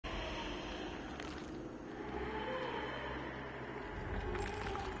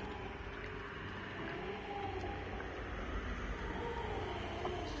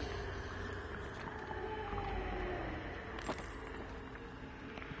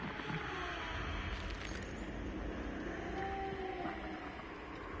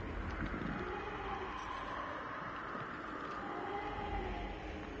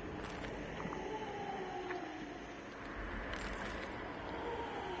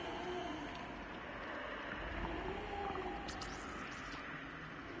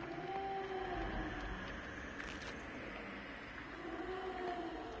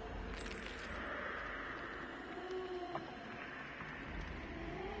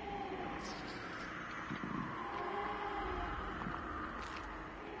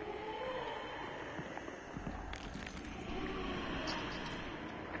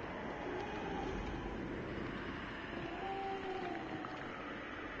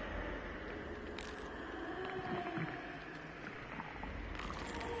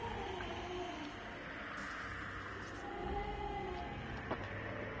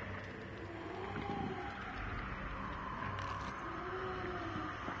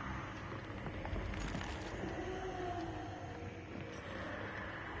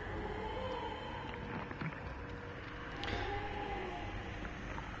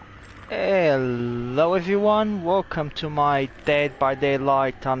Hello everyone, welcome to my Dead by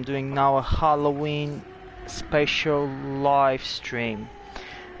Daylight. I'm doing now a Halloween special live stream.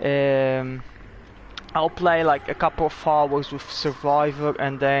 I'll play like a couple of hours with Survivor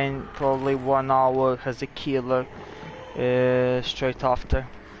and then probably 1 hour as a killer straight after.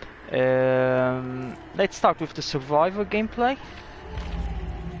 Let's start with the Survivor gameplay.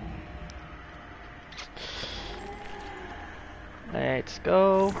 Let's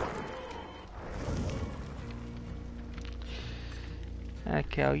go.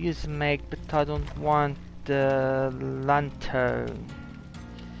 Okay, I'll use Meg, but I don't want the lantern.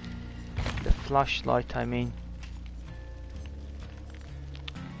 The flashlight, I mean.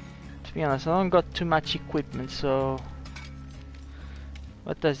 To be honest, I don't got too much equipment, so...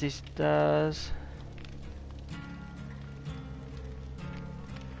 What does this does?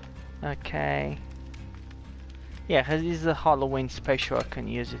 Okay. Yeah, as this is a Halloween special, I can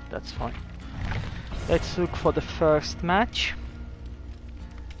use it, that's fine. Let's look for the first match.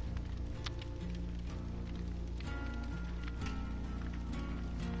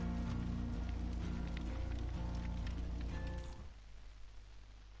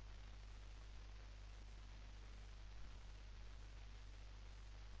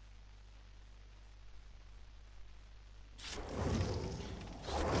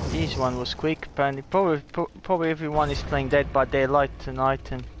 This one was quick, apparently. Probably everyone is playing Dead by Daylight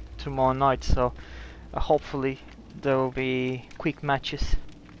tonight and tomorrow night, so hopefully there will be quick matches,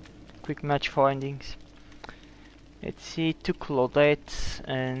 quick match findings. Let's see, 2 Claudettes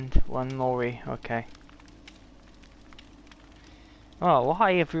and 1 Lori, okay. Oh,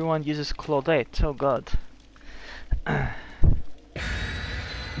 why everyone uses Claudette? Oh god.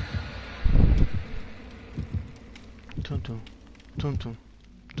 Tum tum, tum tum.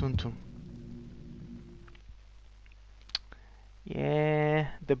 Tum. Yeah,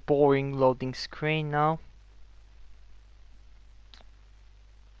 the boring loading screen now.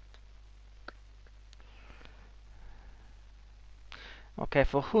 Okay,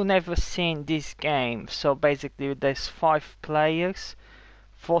 for who never seen this game, so basically there's 5 players,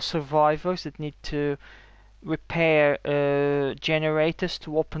 4 survivors that need to repair generators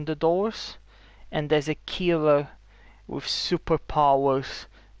to open the doors, and there's a killer with superpowers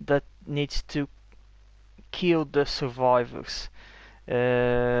that needs to kill the survivors.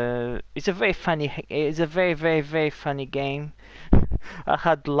 It's a very funny. It's a very funny game. I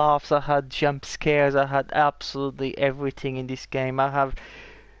had laughs, I had jump scares, I had absolutely everything in this game. I have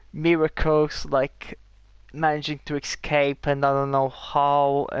miracles like managing to escape, and I don't know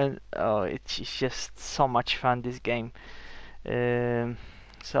how. And oh, it's just so much fun, this game.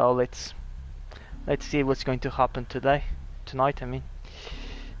 So let's see what's going to happen tonight. I mean.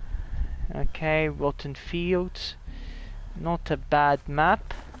 Okay, Rotten Fields. Not a bad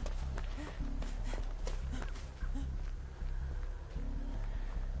map.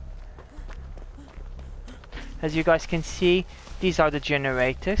 As you guys can see, these are the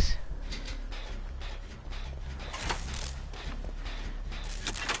generators.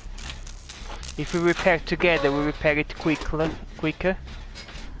 If we repair together, we repair it quicker.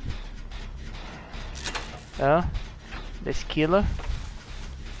 This killer.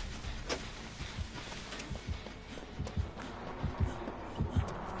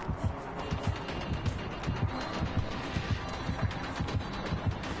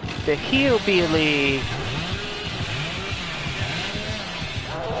 The hillbilly.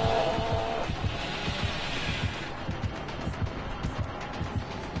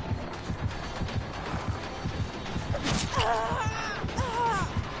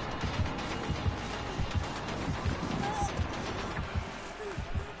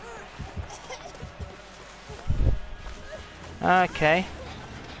 Okay.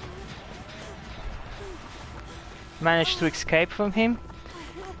 Managed to escape from him.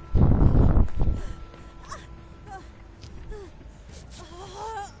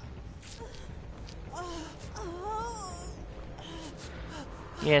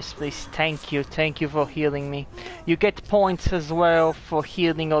 Yes, please, thank you for healing me. You get points as well for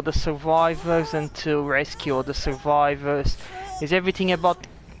healing all the survivors and to rescue all the survivors. It's everything about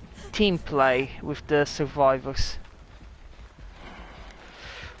team play with the survivors.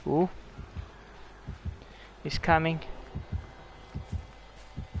 Ooh. He's coming.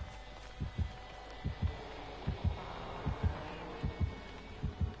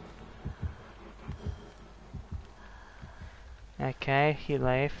 Okay, he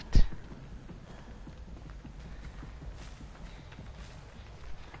left.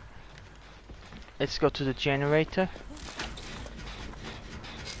 Let's go to the generator.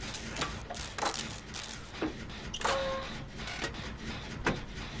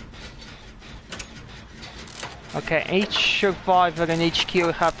 Okay, each survivor and each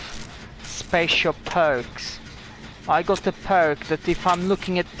killer have special perks. I got a perk that if I'm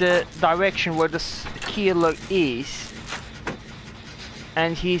looking at the direction where the killer is,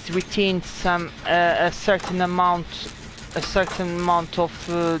 and he's within some a certain amount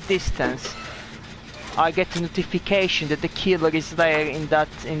of distance, I get a notification that the killer is there in that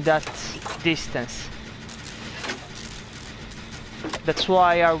distance. That's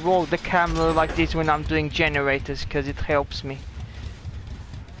why I roll the camera like this when I'm doing generators, because it helps me.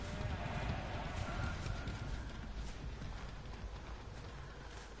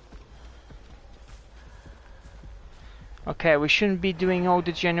 Okay, we shouldn't be doing all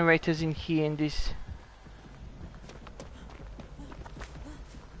the generators in here in this.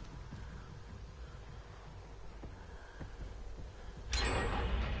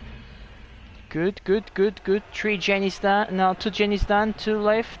 Good, good, good, good. 3 Jennies done. No, 2 Jennies done. 2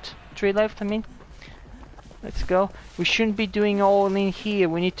 left. 3 left, I mean. Let's go. We shouldn't be doing all in here.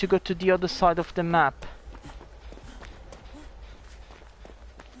 We need to go to the other side of the map.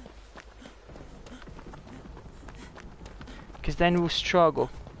 Because then we'll struggle.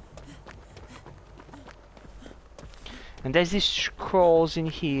 And there's these scrolls in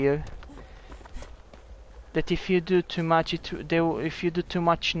here that if you do too much, if you do too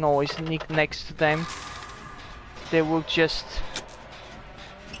much noise next to them, they'll just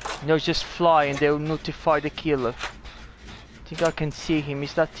fly and they'll notify the killer. I think I can see him.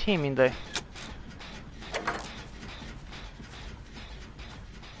 Is that him in there?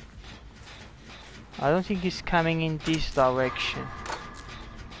 I don't think he's coming in this direction.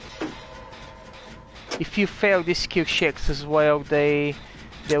 If you fail these skill checks as well, they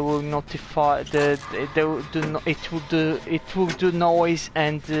will notify it will do noise,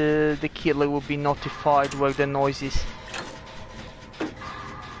 and the killer will be notified where the noise is.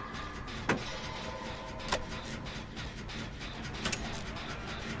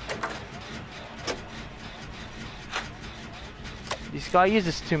 This guy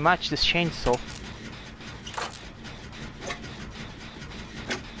uses too much this chainsaw.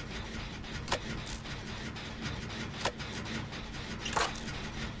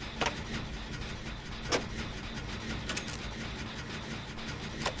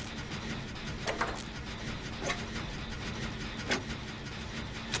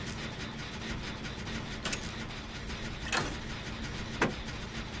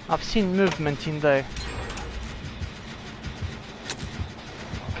 I've seen movement in there.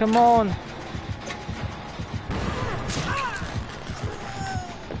 Come on!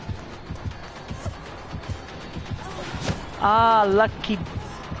 Ah, lucky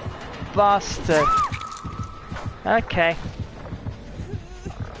bastard. Okay.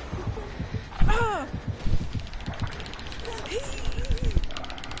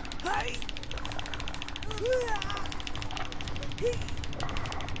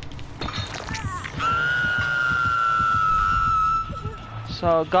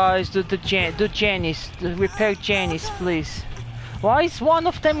 So guys, do Jennies, repair Jennies, please. Why is one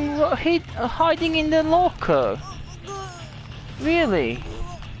of them hiding in the locker? Really?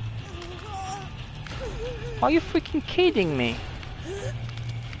 Are you freaking kidding me?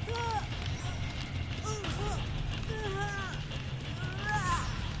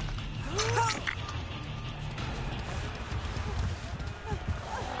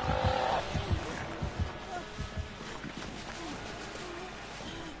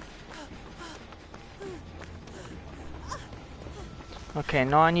 Okay,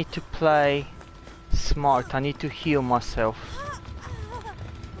 now I need to play smart. I need to heal myself.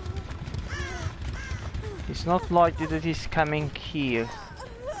 It's not likely that he's coming here.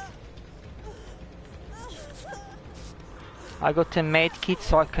 I got a med kit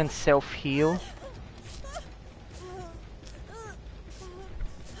so I can self-heal.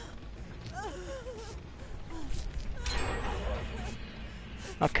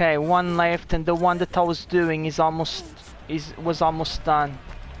 Okay, one left, and the one that I was doing was almost done.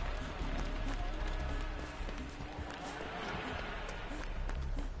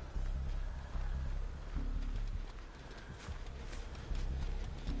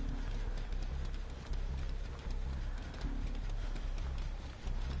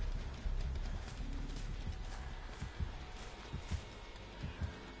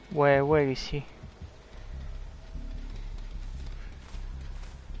 Where is he?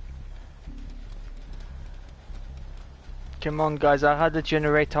 Come on guys, I had the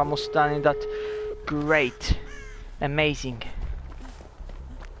generator almost done in that. Great. Amazing.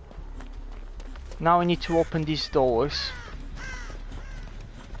 Now I need to open these doors.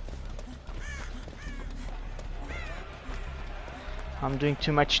 I'm doing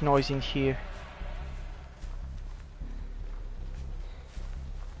too much noise in here.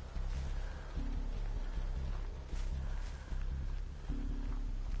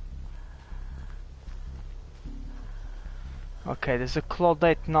 Okay, there's a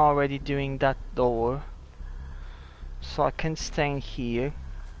Claudette now already doing that door. So I can stay in here.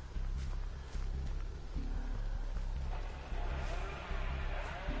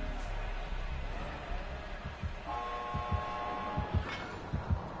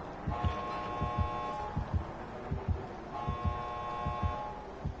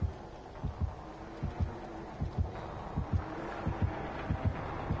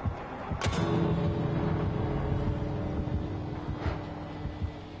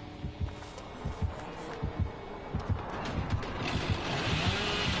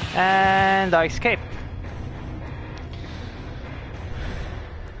 And I escape.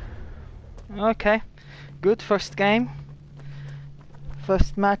 Okay, good, first game.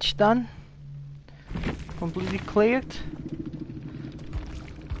 First match done. Completely cleared.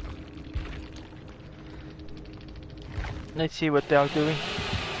 Let's see what they are doing.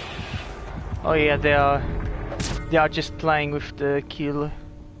 Oh yeah, they are just playing with the killer.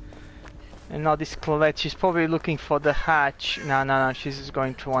 And now this Claudette, she's probably looking for the hatch. No, she's just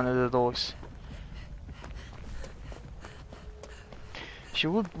going through one of the doors. She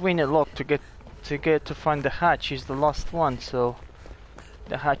would win a lot to find the hatch. She's the last one, so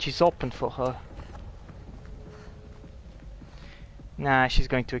the hatch is open for her. Nah, she's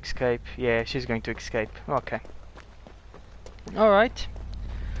going to escape. Yeah, she's going to escape. Okay. Alright.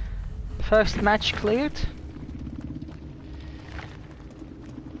 First match cleared.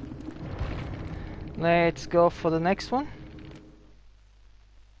 Let's go for the next one.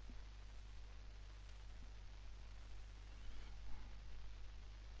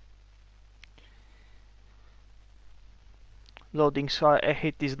 Loading, so I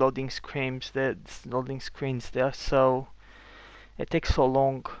hate these loading screens. The loading screens, they are so... It takes so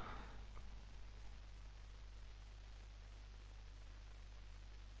long.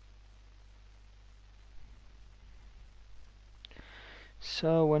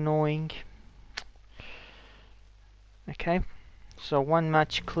 So annoying. Okay, so one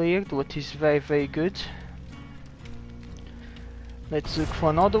match cleared, what is very, very good. Let's look for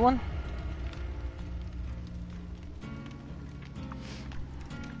another one.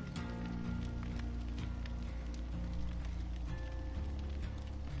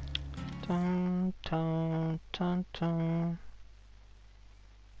 Dun, dun, dun, dun.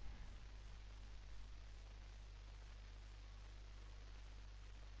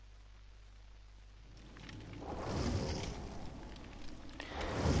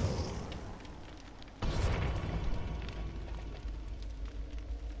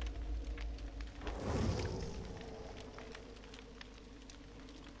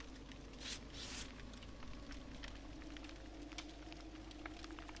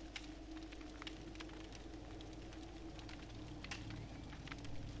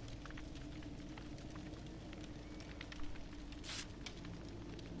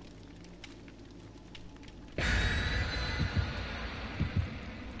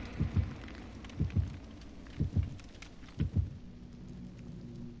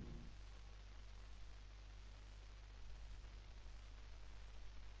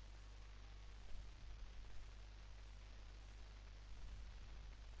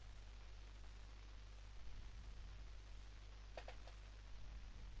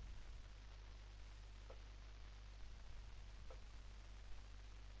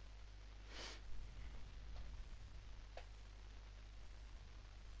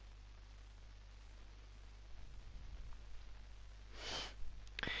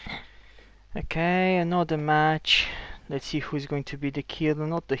 Okay, another match. Let's see who's going to be the killer.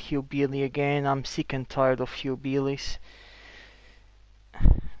 Not the hillbilly again. I'm sick and tired of hillbillies.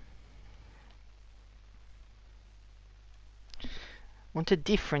 Want a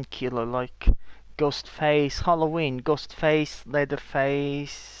different killer, like Ghostface, Halloween, Ghostface,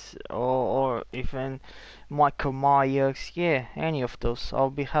 Leatherface, or even Michael Myers. Yeah, any of those. I'll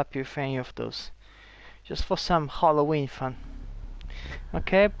be happy with any of those. Just for some Halloween fun.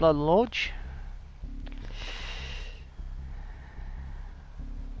 Okay, Blood Lodge.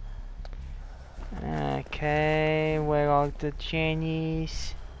 Okay, where are the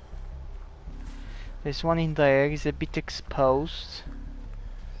Jennies? There's one in there, it's a bit exposed.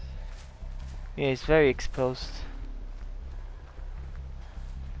 Yeah, it's very exposed.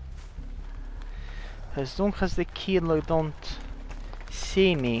 As long as the killer don't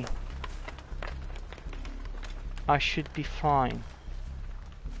see me, I should be fine.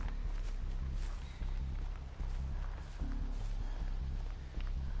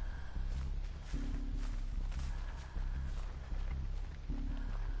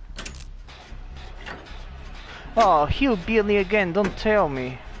 Oh, hillbilly again, don't tell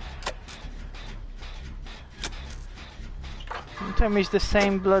me. Tell me it's the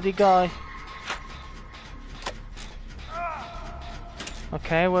same bloody guy.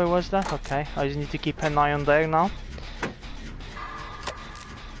 Okay, where was that? Okay, I just need to keep an eye on there now.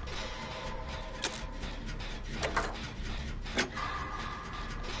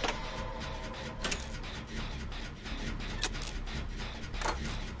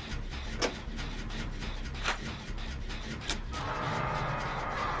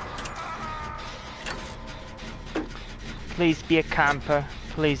 Please be a camper.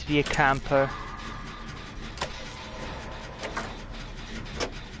 Please be a camper.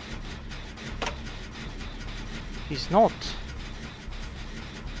 He's not.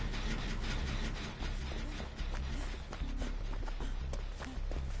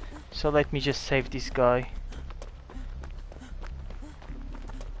 So let me just save this guy.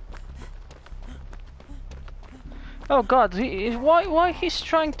 Oh God! Why he's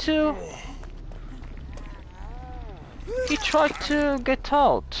trying to? He tried to get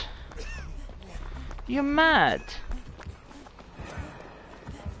out. You're mad.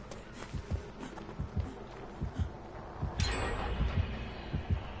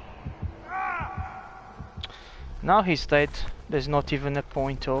 Now he's dead. There's not even a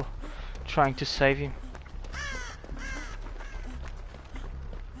point of trying to save him.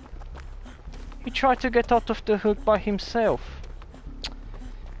 He tried to get out of the hook by himself.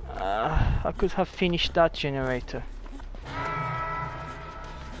 I could have finished that generator.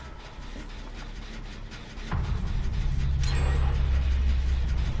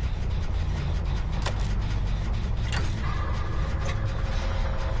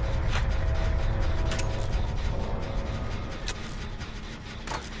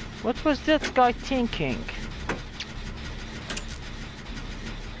 What was that guy thinking?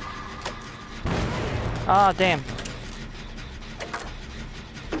 Ah, damn.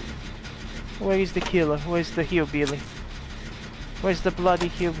 Where is the killer? Where's the hillbilly? Where's the bloody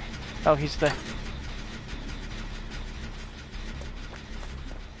hillbilly? Oh, he's there.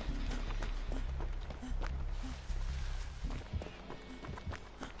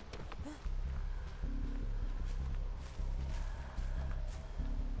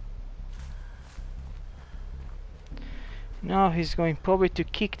 Now he's going probably to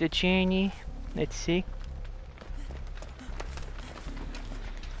kick the Jenny. Let's see.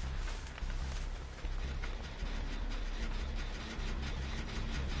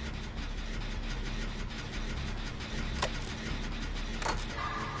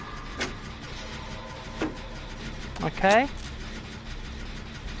 Okay.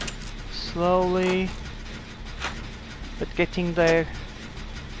 Slowly, but getting there.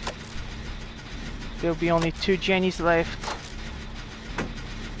 There'll be only 2 Jennies left.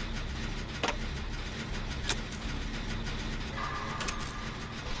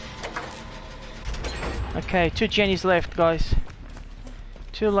 Okay, 2 Jennies left, guys.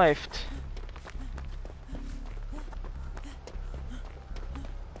 2 left.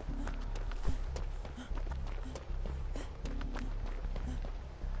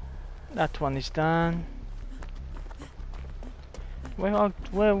 That one is done.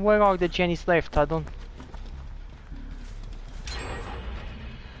 Where are the Jennies left? I don't.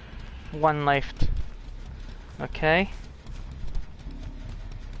 1 left. Okay.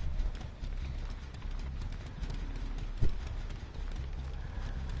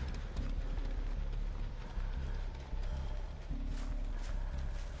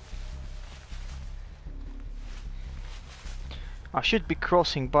 I should be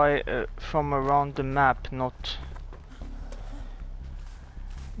crossing by from around the map, not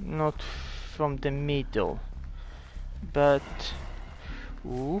from the middle. But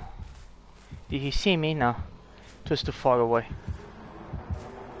ooh, did he see me? No, it was too far away.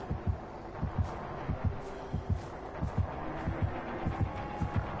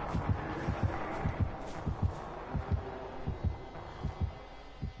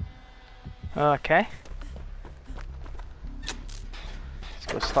 Okay.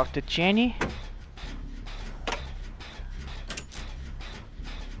 Go start the Jenny.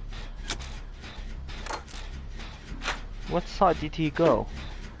 What side did he go?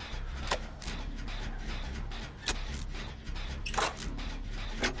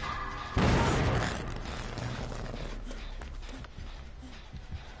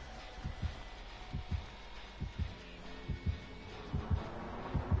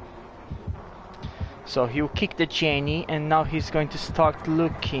 So he'll kick the Jenny and now he's going to start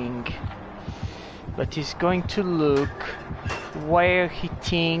looking. But he's going to look where he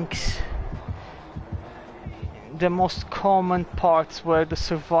thinks the most common parts where the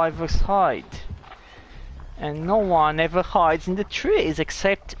survivors hide. And no one ever hides in the trees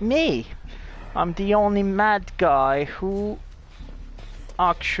except me. I'm the only mad guy who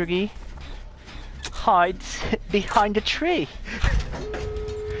actually hides behind a tree.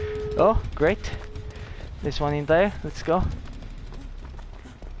 Oh, great. There's one in there. Let's go.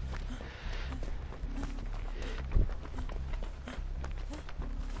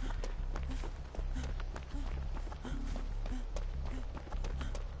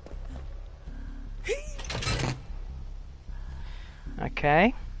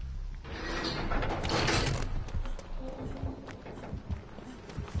 Okay.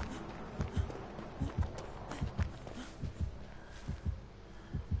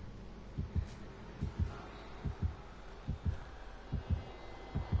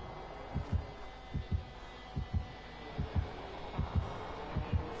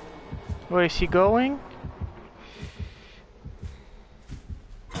 Where is he going?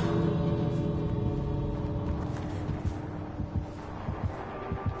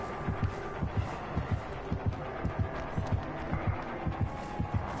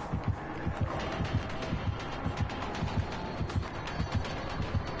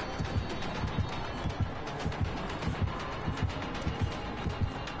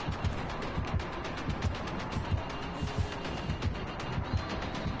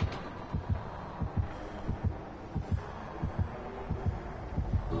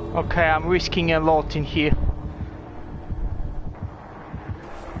 Okay, I'm risking a lot in here.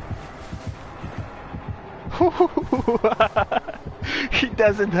 He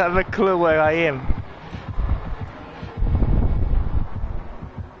doesn't have a clue where I am.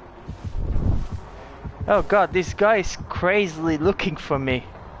 Oh god, this guy is crazily looking for me.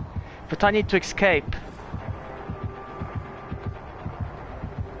 But I need to escape.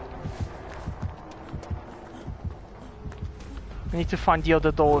 I need to find the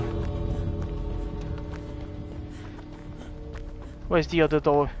other door. Where's the other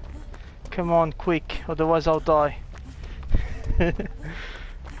door? Come on, quick, otherwise I'll die.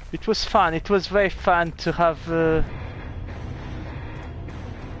 It was fun, it was very fun to have... Oh,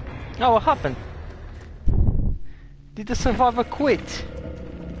 what happened? Did the survivor quit?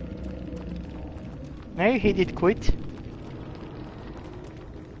 No, he did quit.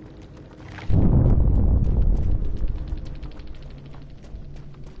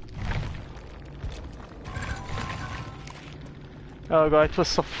 Oh god, it was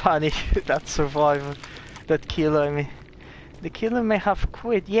so funny, that survivor, that killer, I mean. The killer may have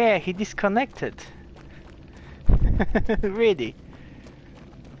quit. Yeah, he disconnected. Really?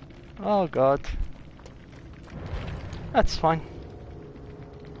 Oh god. That's fine.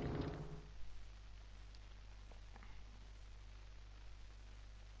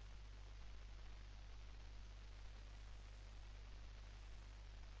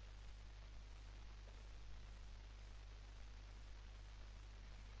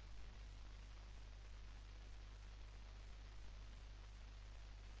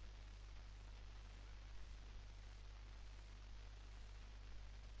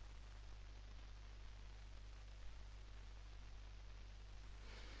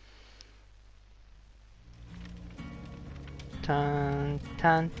 Dun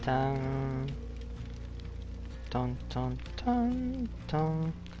dun dun. Dun dun dun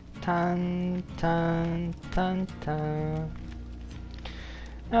dun. Dun dun dun dun.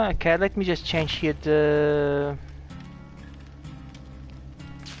 Okay, let me just change here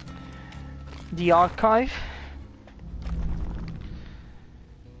the archive,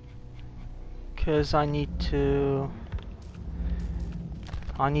 because I need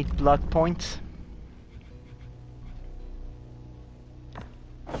blood points.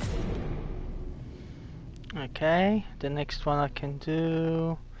 Okay, the next one I can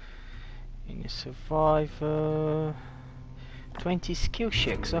do in a survivor, 20 skill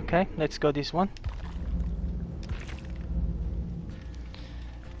checks. Okay, let's go this one.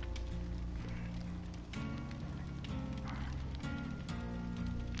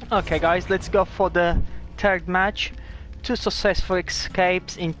 Okay guys, let's go for the third match. 2 successful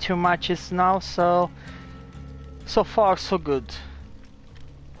escapes in 2 matches now, so far so good.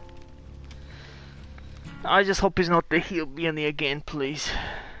 I just hope it's not the hillbilly again, please.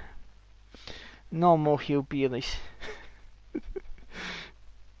 No more hillbillies.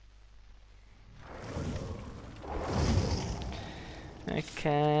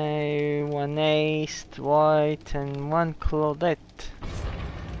 Okay, 1 ace, white, and 1 Claudette.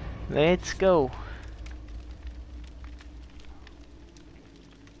 Let's go.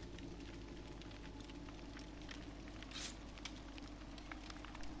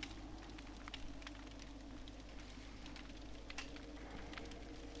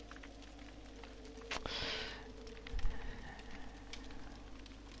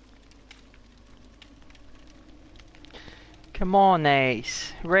 Come on,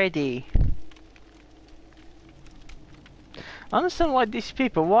 Ace. Ready. I understand why these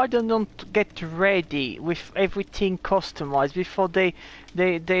people, why they don't get ready with everything customized before they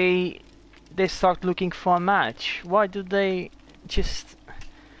start looking for a match. Why do they just...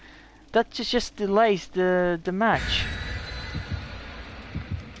 That just delays the match.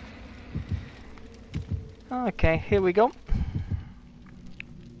 Okay, here we go.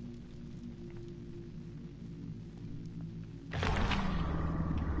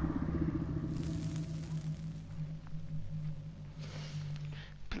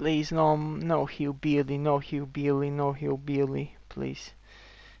 Please, no hillbilly, no hillbilly, no hillbilly, please.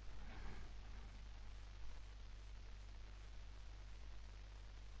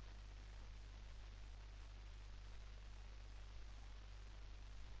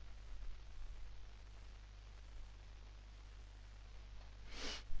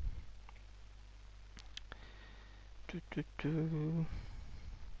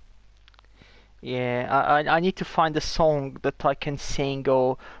 Yeah, I need to find a song that I can sing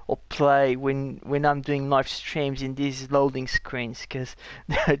or play when I'm doing live streams in these loading screens, because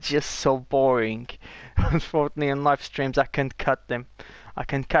they're just so boring. Unfortunately, on live streams I can cut them. I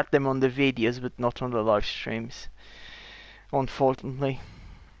can cut them on the videos, but not on the live streams. Unfortunately.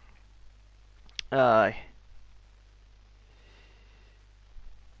 Uh,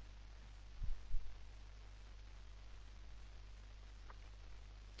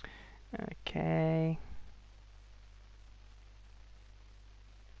 okay.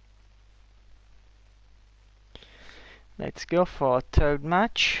 Let's go for a third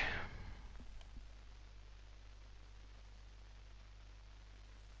match.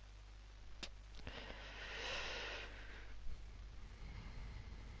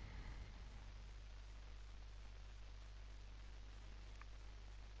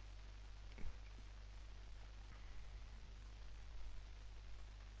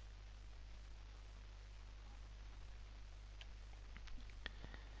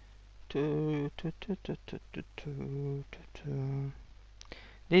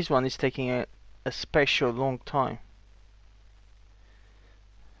 This one is taking a special long time.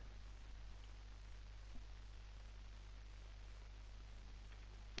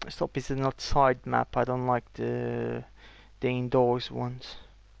 Stop is an outside map. I don't like the indoors ones.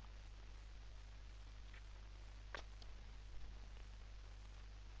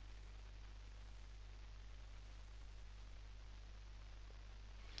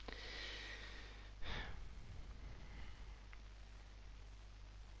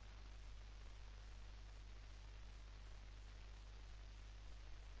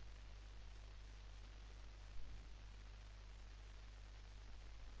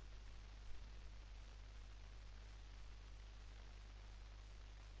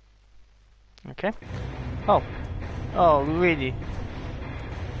 Okay. Oh. Oh, really?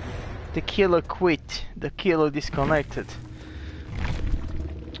 The killer quit. The killer disconnected.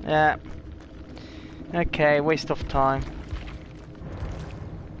 Yeah. Okay, waste of time.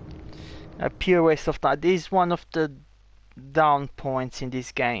 A pure waste of time. This is one of the down points in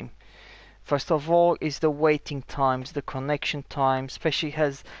this game. First of all is the waiting times, the connection time, especially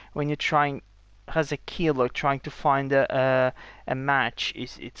when you're trying as a killer trying to find a match.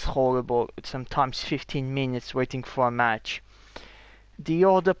 It's horrible. It's sometimes 15 minutes waiting for a match. The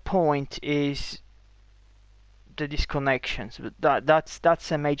other point is the disconnections. But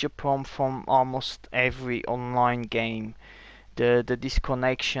that's a major problem from almost every online game. The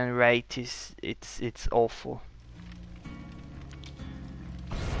disconnection rate it's awful.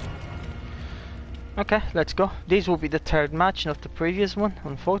 Okay, let's go. This will be the third match, not the previous one,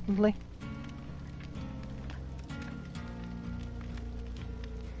 unfortunately.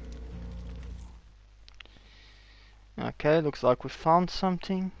 Okay, looks like we found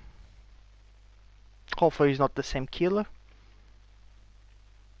something. Hopefully it's not the same killer.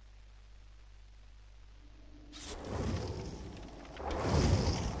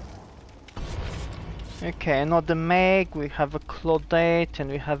 Okay, another Meg, we have a Claudette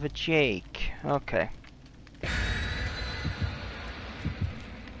and we have a Jake. Okay.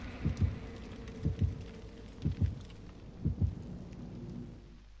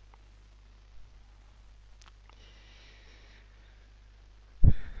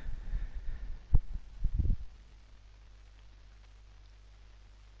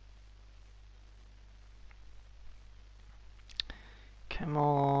 Come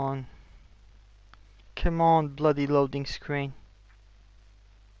on. Come on, bloody loading screen.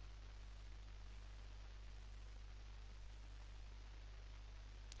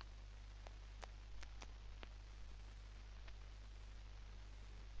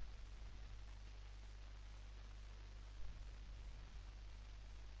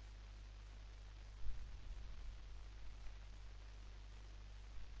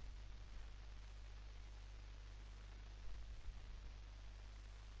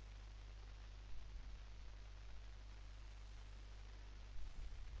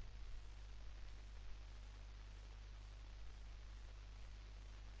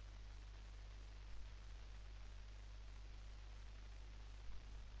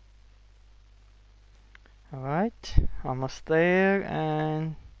 Alright, almost there,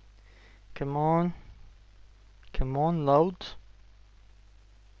 and come on, load.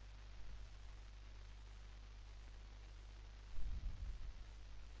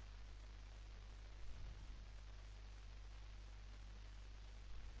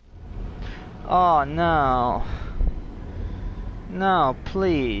 Oh no, no,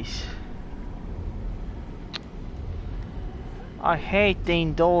 please. I hate the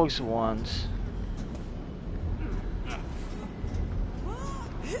indoors ones.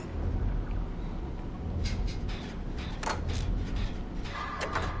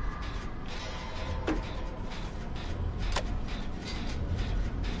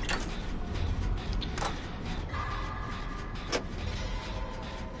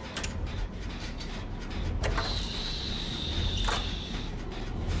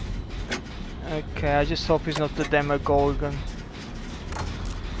 Okay, I just hope he's not the Demogorgon.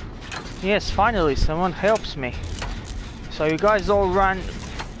 Yes, finally someone helps me. So you guys all run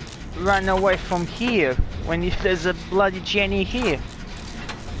away from here when there's a bloody Jenny here.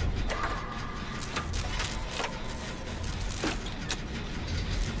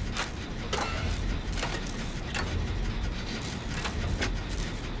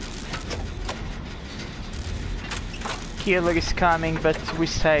 Killer is coming, but we're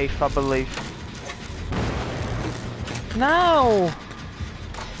safe, I believe. No!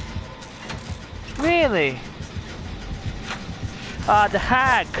 Really? Ah, the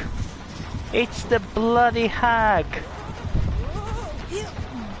hag! It's the bloody hag!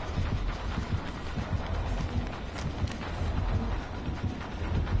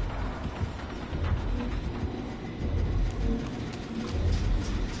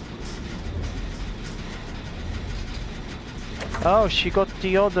 Oh, she got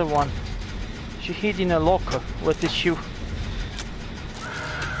the other one. She hid in a locker. What did she...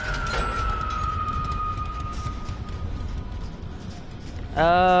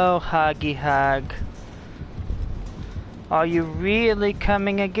 Oh, Haggy Hag. Are you really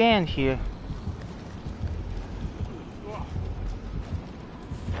coming again here?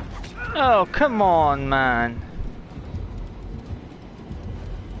 Oh, come on, man.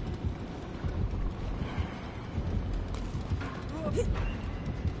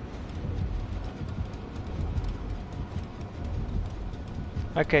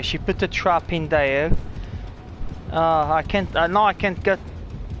 Okay, she put a trap in there. I can't. No, I can't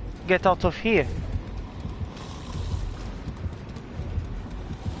get out of here.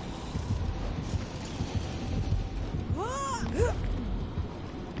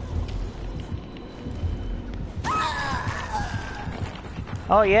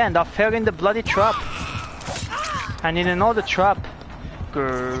 Oh yeah, and I fell in the bloody trap. And in another trap.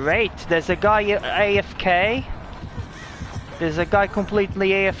 Great. There's a guy AFK. There's a guy completely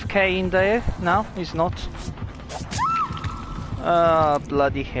AFK in there. No, he's not. Oh,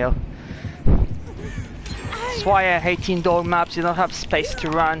 bloody hell. That's why I hate indoor maps. You don't have space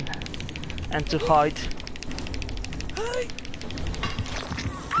to run and to hide.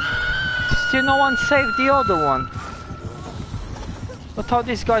 Still no one saved the other one. What are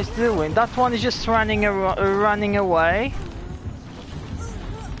these guys doing? That one is just running away.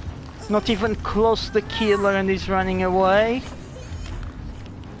 Not even close to the killer and he's running away.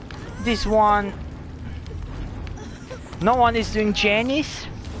 This one... No one is doing Jennies.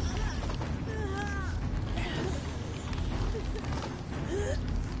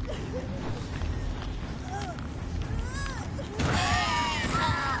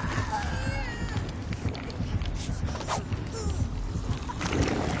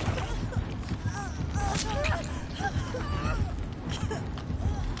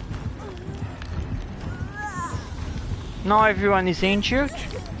 Now everyone is injured.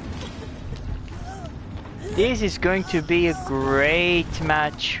 This is going to be a great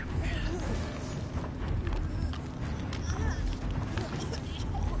match.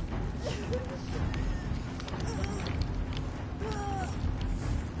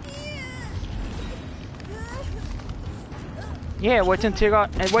 Yeah, wait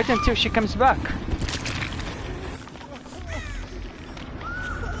until she comes back.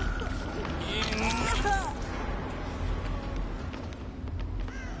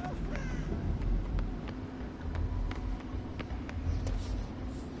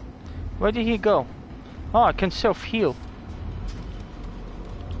 Where did he go? Oh, I can self-heal.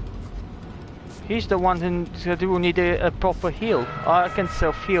 He's the one who need a proper heal. Oh, I can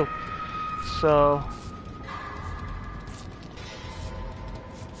self-heal. So...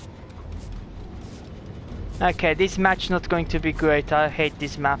 Okay, this match not going to be great. I hate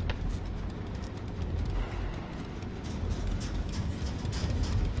this map.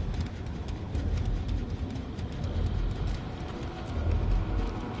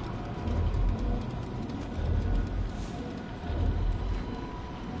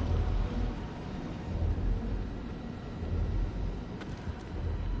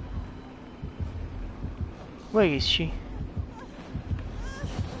 Where is she?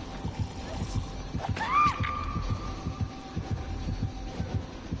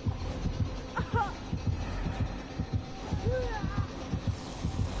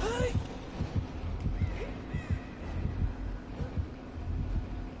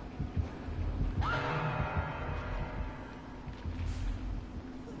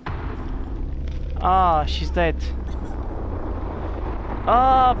 Ah, she's dead.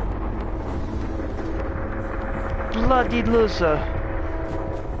 Ah, bloody loser.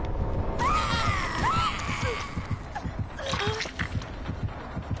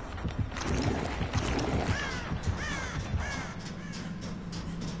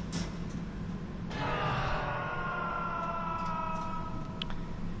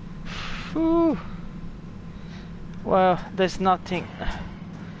 Whew. Well, there's nothing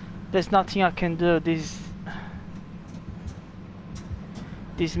I can do.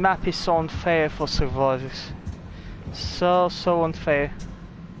 This map is so unfair for survivors. So unfair.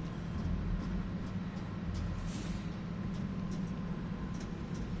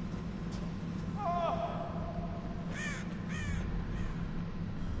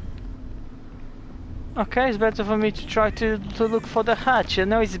 Okay, it's better for me to try to look for the hatch. I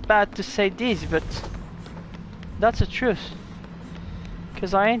know it's bad to say this, but that's the truth.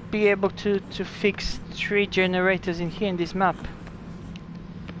 Because I ain't be able to fix 3 generators in here in this map.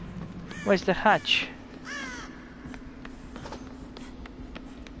 Where's the hatch?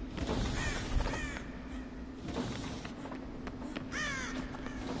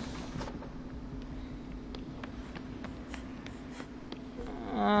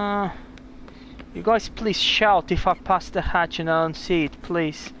 You guys please shout if I pass the hatch and I don't see it,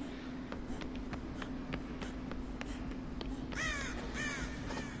 please.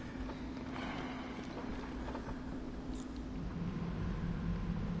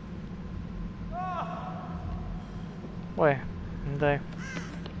 Where? There.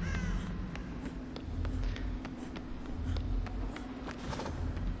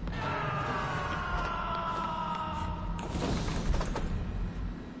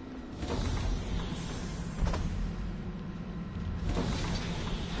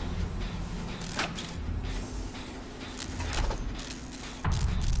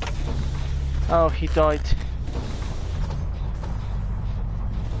 Oh, he died.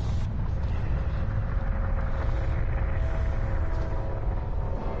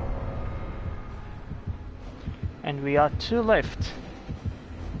 And we are 2 left.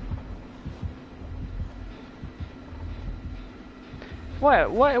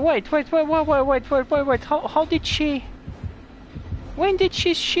 Wait, how did she... When did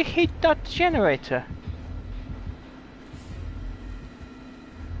she hit that generator?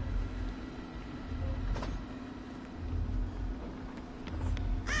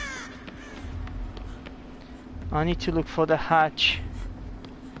 I need to look for the hatch.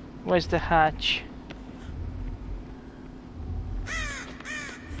 Where's the hatch?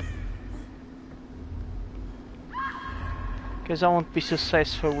 Because I won't be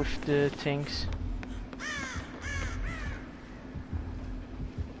successful with the things.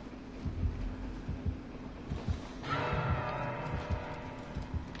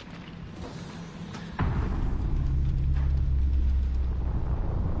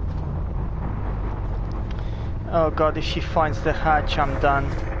 Oh god, if she finds the hatch, I'm done.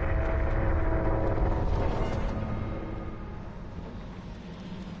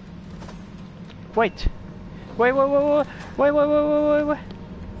 Wait! Wait! Whoa!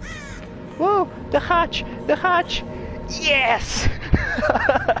 The hatch! The hatch! Yes!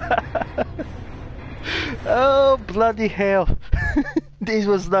 Oh, bloody hell. This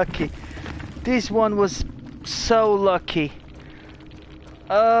was lucky. This one was so lucky.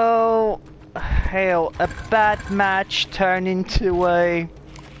 Oh, hell. A bad match turned into a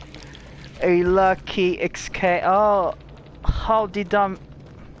lucky escape. Oh, how did I...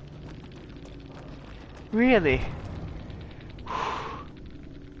 Really?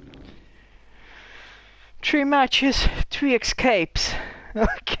 3 matches, 3 escapes.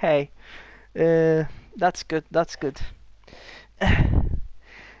 Okay. That's good, that's good.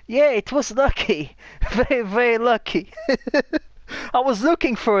 Yeah, it was lucky. Very lucky. I was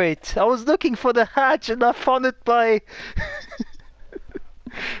looking for it. I was looking for the hatch and I found it by...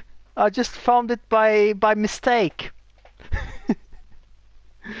 I just found it by mistake.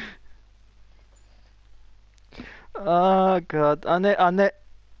 Oh god, I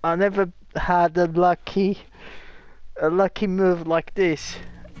never had a lucky move like this.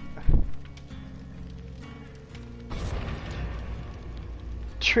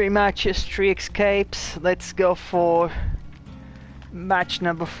 Three matches, 3 escapes. Let's go for match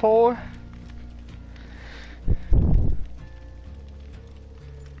number 4.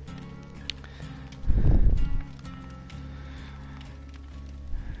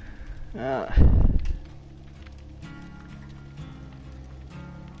 Uh,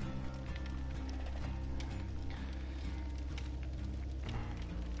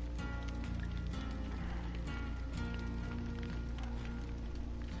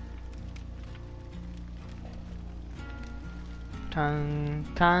 Dun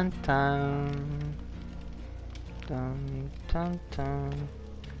dun dun dun dun dun.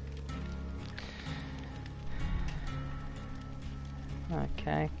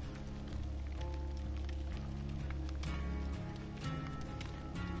 Okay.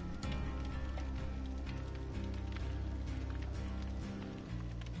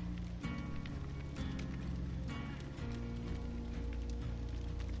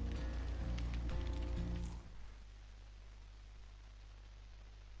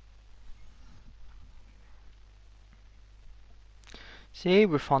 See,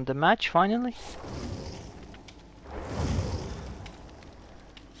 we found the match finally.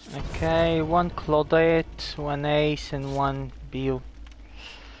 Okay, one Claudette, one Ace, and one Bill.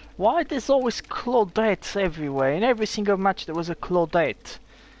 Why there's always Claudettes everywhere? In every single match there was a Claudette.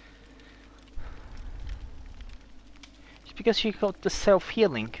 It's because she got the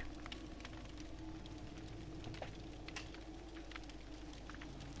self-healing.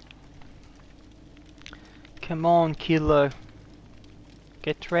 Come on, killer.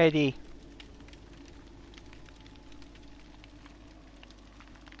 Get ready.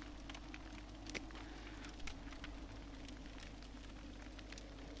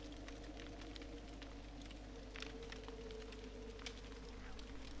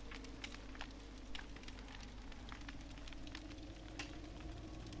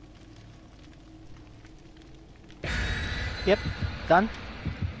 Yep, done.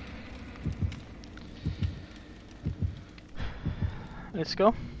 Let's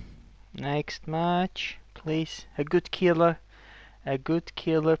go. Next match, please. A good killer. A good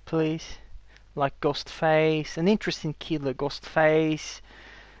killer, please. Like Ghostface. An interesting killer. Ghostface.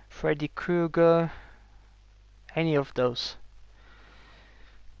 Freddy Krueger. Any of those.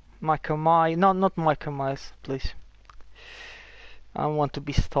 Michael Myers. No, not Michael Myers, please. I don't want to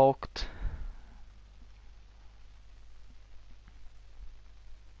be stalked.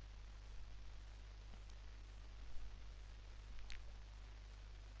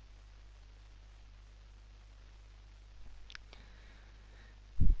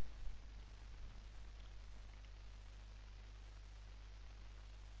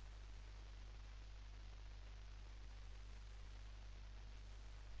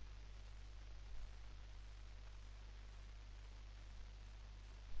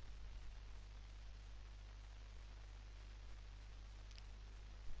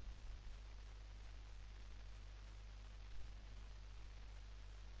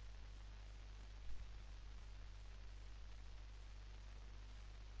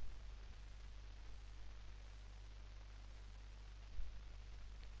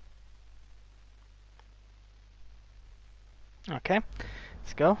 Okay,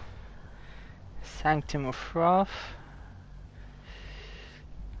 let's go. Sanctum of Wrath.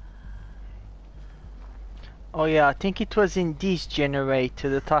 Oh yeah, I think it was in this generator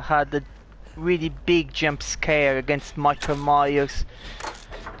that I had a really big jump scare against Michael Myers.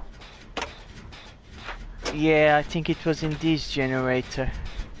 Yeah, I think it was in this generator.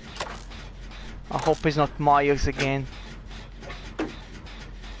 I hope it's not Myers again.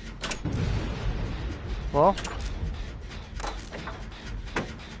 Well.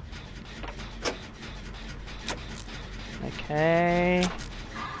 Okay.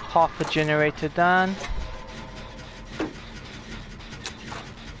 Half a generator done.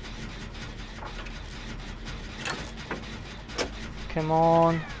 Come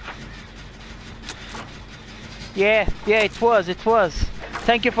on. Yeah, it was.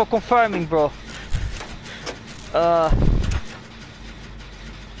 Thank you for confirming, bro.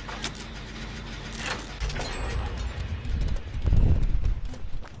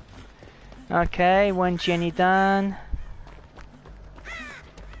 Okay, one Jenny done.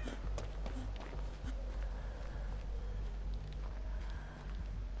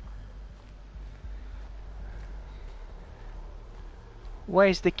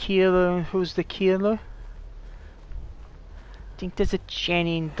 Where's the killer? Who's the killer? I think there's a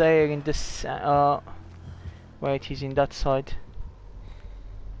Jenny in there in this. Wait, he's in that side.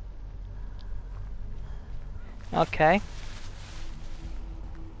 Okay.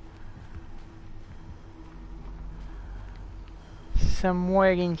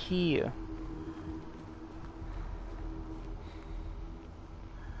 Somewhere in here.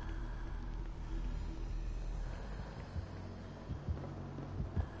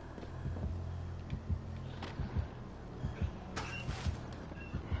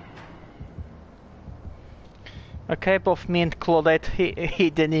 Okay, both me and Claudette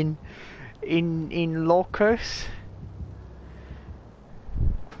hidden in lockers.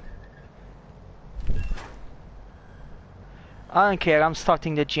 I don't care, I'm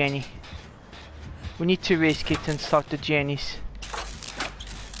starting the Jenny. We need to risk it and start the Jennies.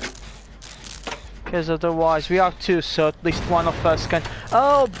 Because otherwise we are two, so at least one of us can...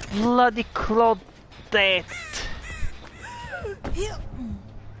 Oh, bloody Claudette!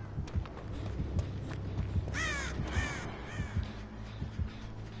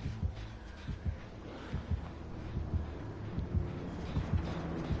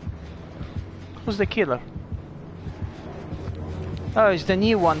 Who's the killer? Oh, it's the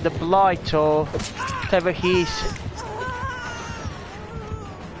new one, the Blight or whatever he is.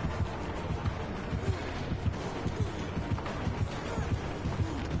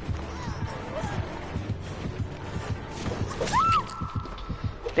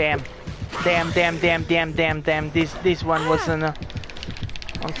 Damn. Damn. This one was an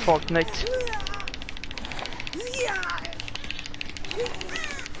unfortunate.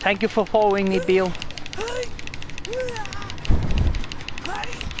 Thank you for following me, Bill.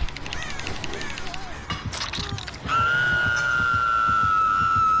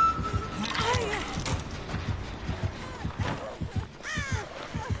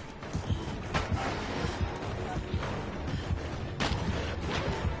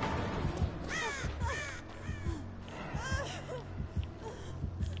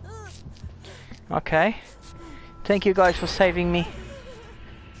 Okay. Thank you guys for saving me.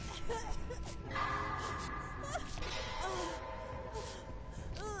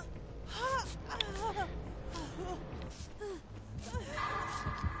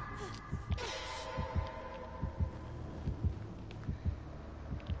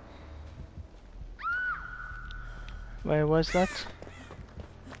 Where was that?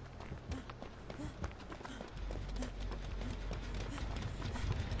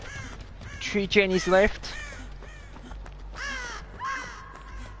 Three Jennies left.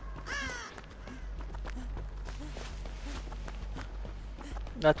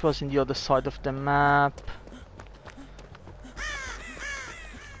 That was in the other side of the map.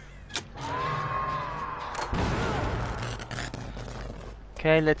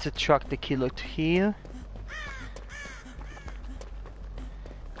 Okay, let's attract the killer to here.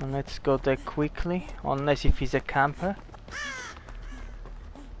 And let's go there quickly, unless if he's a camper.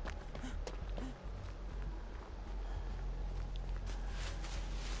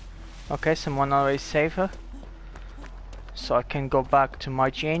 Okay, someone already saved her. So I can go back to my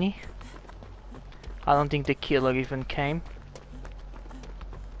Jenny. I don't think the killer even came.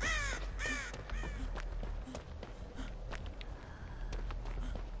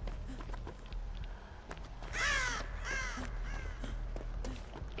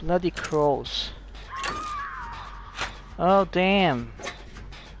 Bloody crows. Oh damn.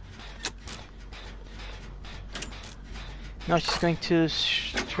 Now she's going to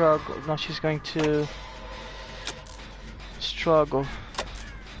struggle. Now she's going to struggle.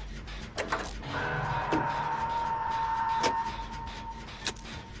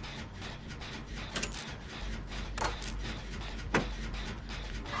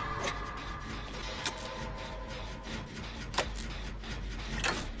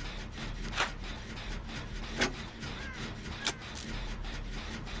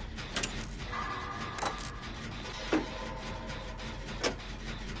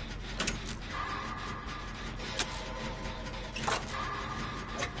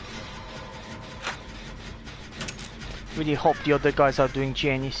 Really hope the other guys are doing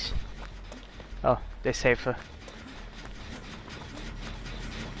Jennies. Oh, they're safer.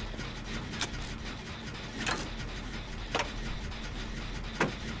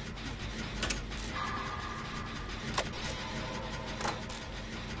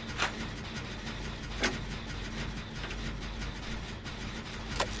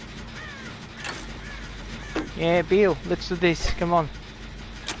 Yeah, Bill, let's do this, come on.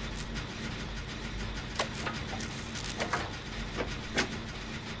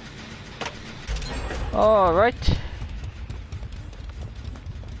 All right.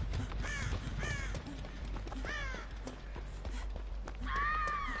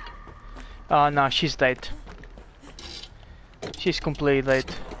 Oh no, she's dead. She's completely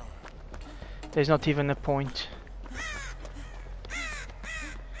dead. There's not even a point.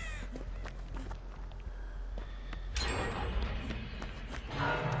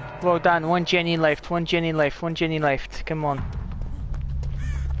 Well done, one Jenny left, one Jenny left, one Jenny left, come on.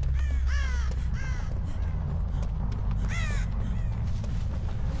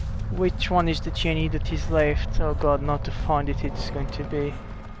 Which one is the Jenny that is left? Oh god, not to find it, it's going to be...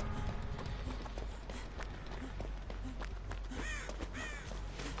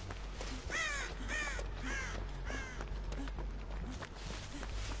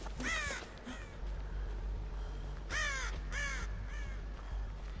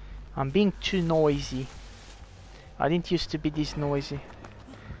 I'm being too noisy. I didn't used to be this noisy.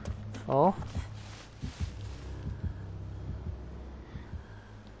 Oh.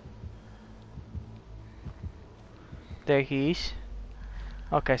 There he is.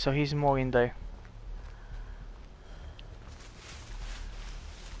 Okay, so he's more in there.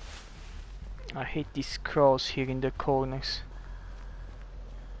 I hate these crows here in the corners.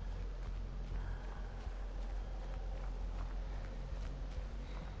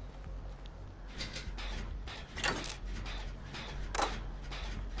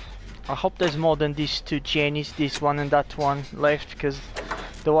 I hope there's more than these two Jennies, this one and that one left, because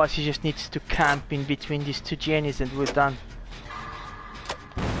otherwise he just needs to camp in between these two Jennies and we're done.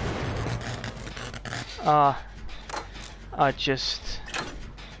 I just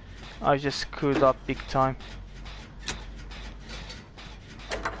screwed up big time.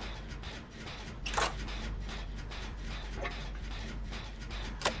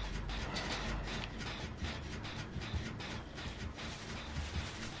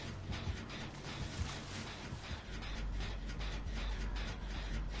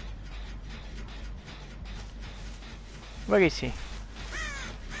 Where is he?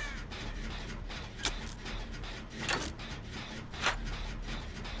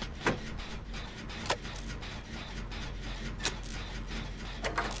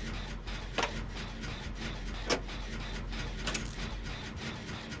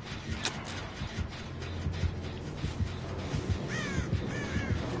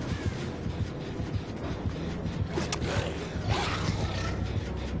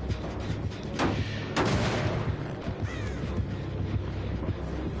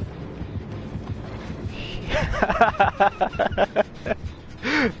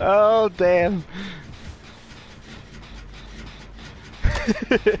 Oh damn.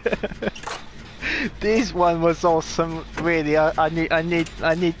 This one was awesome, really. I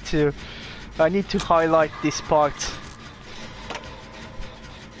need to highlight this part.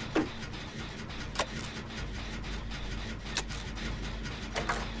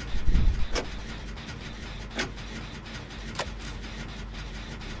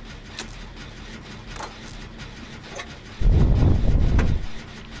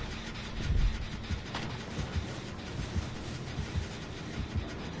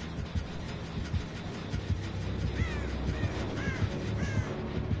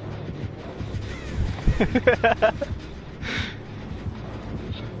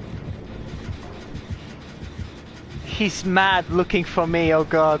 He's mad looking for me, oh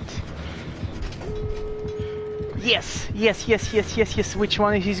god. Yes, yes, yes, yes, yes, yes. Which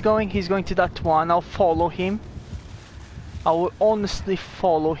one is he going? He's going to that one. I'll follow him. I will honestly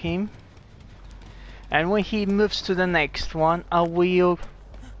follow him. And when he moves to the next one, I will...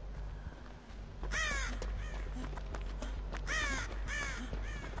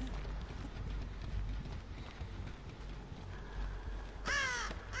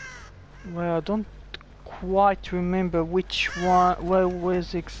 Well, I don't quite remember which one, where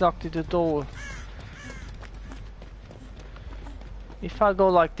was exactly the door. If I go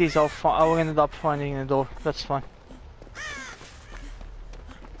like this, I'll end up finding the door. That's fine.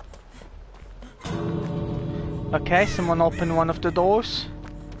 Okay, someone opened one of the doors.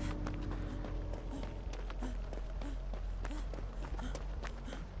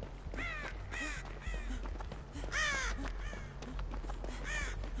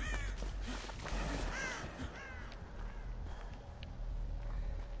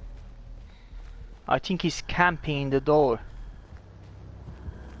 I think he's camping in the door.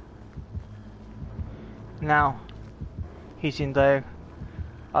 Now, he's in there.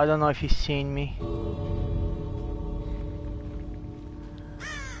 I don't know if he's seen me.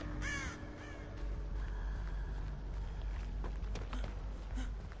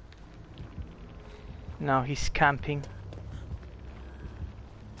 Now he's camping.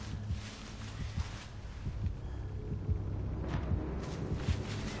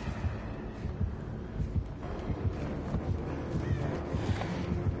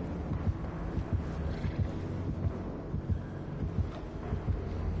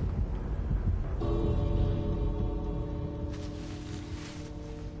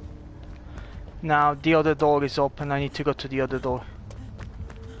 Now the other door is open. I need to go to the other door.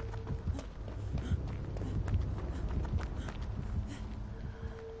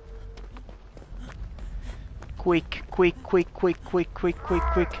 Quick, quick, quick, quick, quick, quick, quick,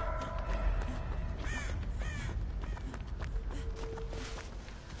 quick.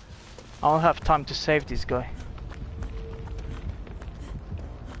 I don't have time to save this guy.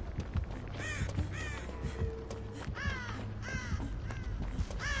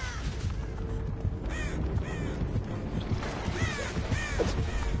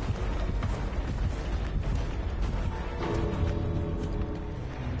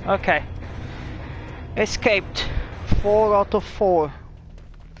 Okay. Escaped. 4 out of 4.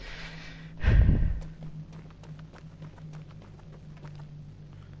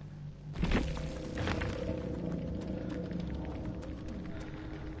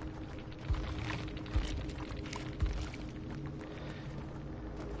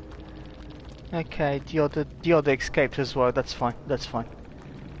 Okay, the other escaped as well. That's fine. That's fine.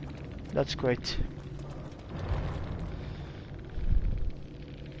 That's great.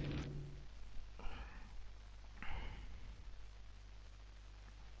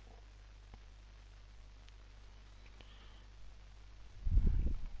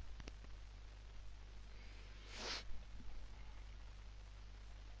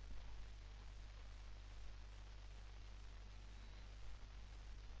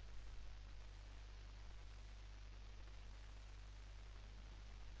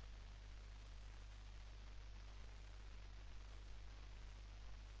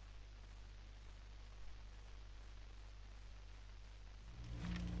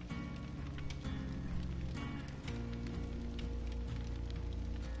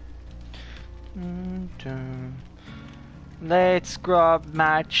 Let's grab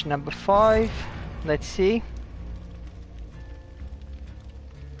match number 5. Let's see.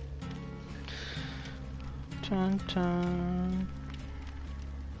 Dun, dun.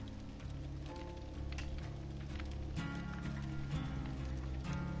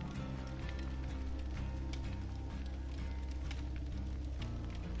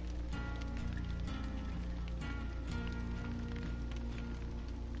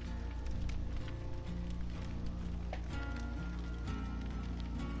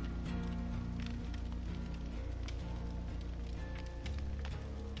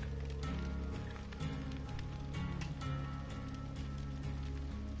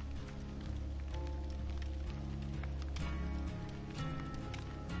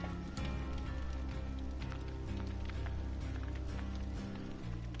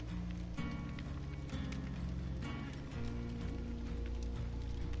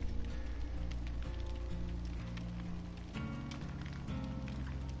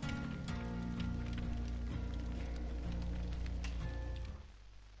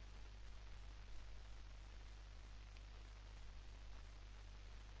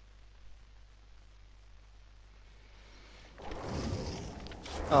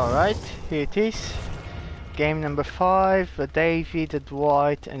 Alright, here it is. Game number 5, a David, a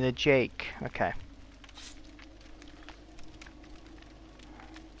Dwight and a Jake. Okay.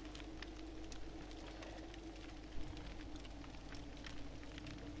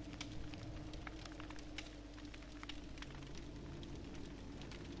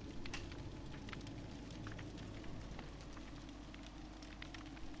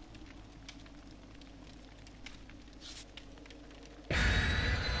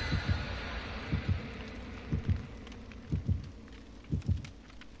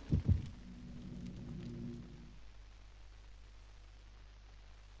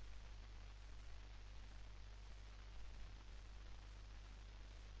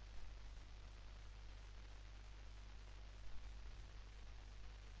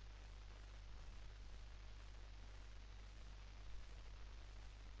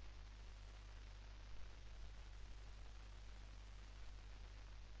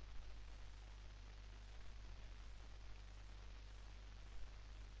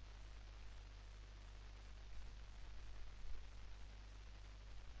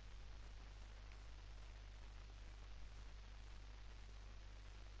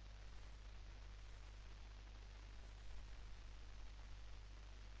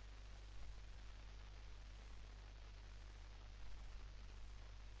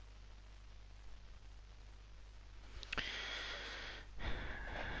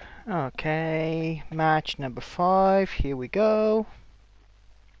 Okay, match number 5, here we go.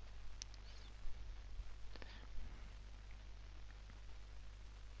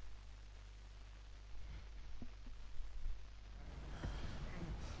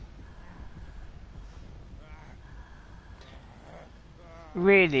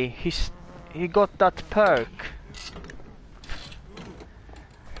 Really, he got that perk.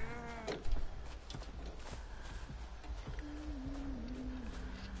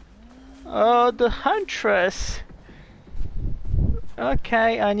 Oh, the Huntress.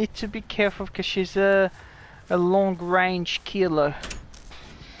 Okay, I need to be careful because she's a long range killer.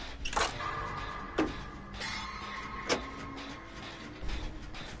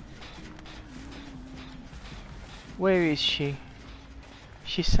 Where is she?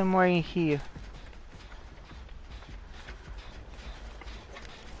 She's somewhere in here.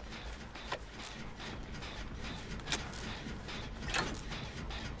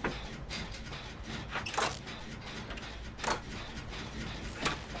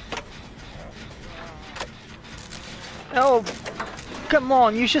 Oh, come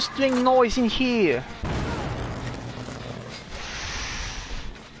on, you're just doing noise in here.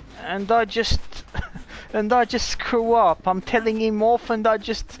 And I just... and I just screw up. I'm telling him off and I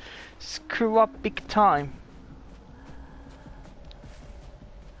just screw up big time.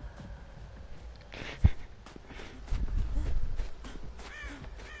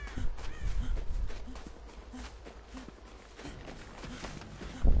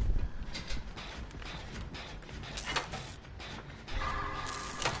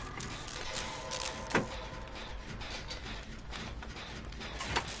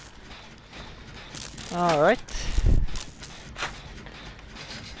 Alright.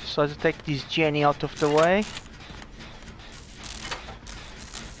 So to take this Jenny out of the way.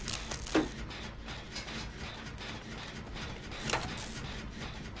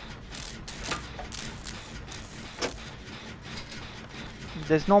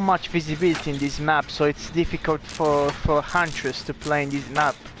 There's not much visibility in this map, so it's difficult for hunters to play in this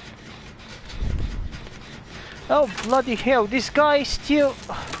map. Oh bloody hell, this guy is still...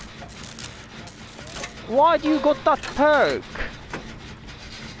 Why do you got that perk?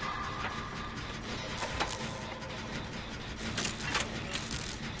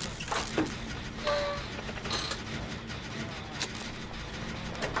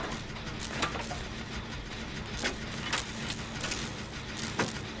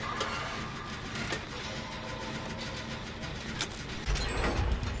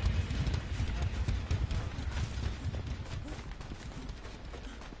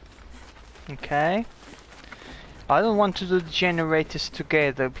 Okay. I don't want to do the generators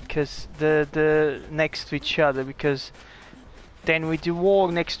together because the next to each other, because then we do war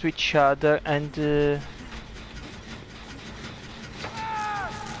next to each other and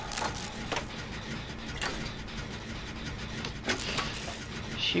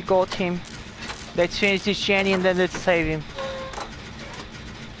she got him. Let's finish this Jenny and then let's save him.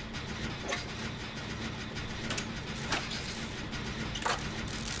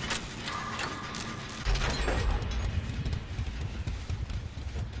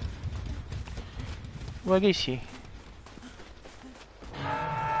 Where is he?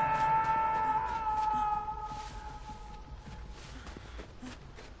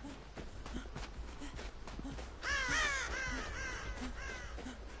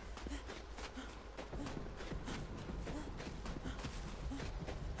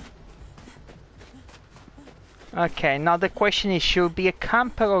 Okay, now the question is, should be a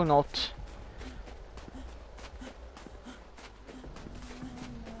camper or not?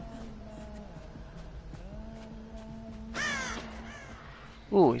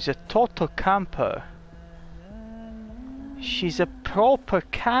 Ooh, he's a total camper. She's a proper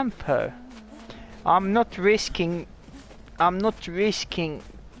camper. I'm not risking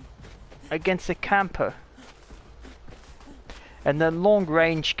against a camper. And a long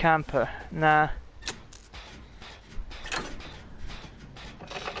range camper. Nah.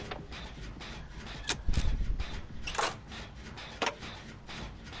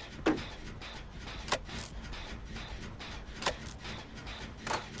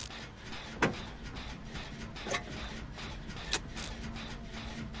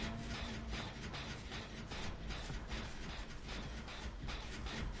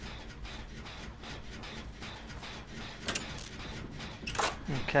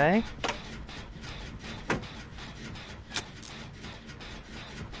 Okay.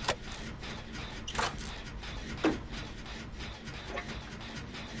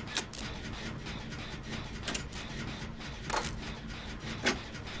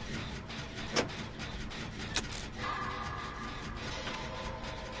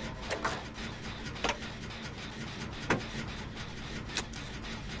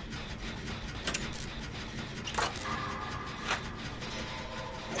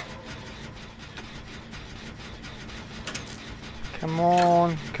 Come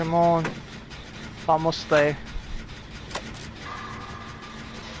on, come on. Almost there.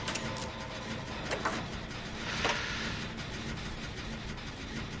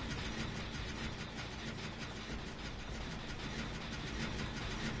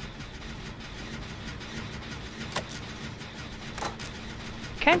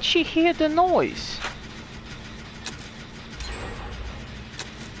 Can't she hear the noise?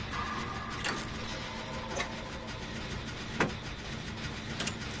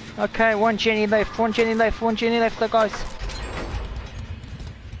 Okay, one Jenny left, one Jenny left, one Jenny left, the guys.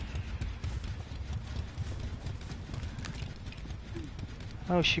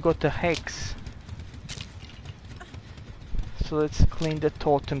 Oh, she got the hex. So let's clean the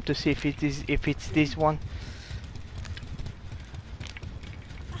totem to see if it's this one.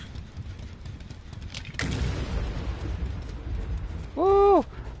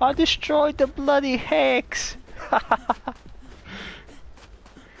 I destroyed the bloody hex!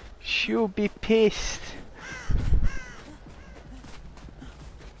 She'll be pissed.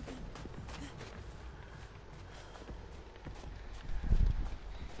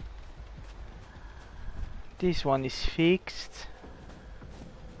 This one is fixed.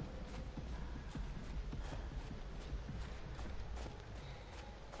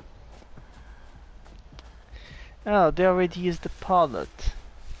 Oh, they already used the pallet.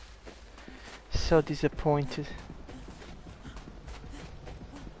 So disappointed.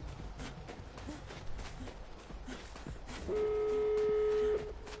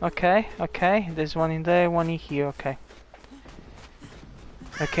 Okay, okay, there's one in there, one in here, okay.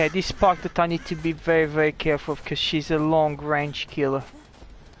 Okay, this part that I need to be very, very careful because she's a long range killer.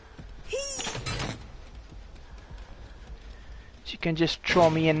 She can just throw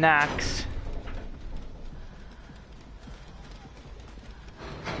me an axe.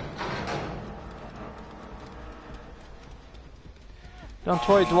 Don't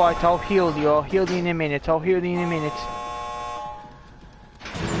worry, Dwight, I'll heal you. I'll heal you in a minute. I'll heal you in a minute.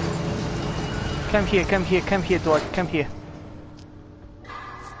 Come here, come here, come here, Dwight, come here.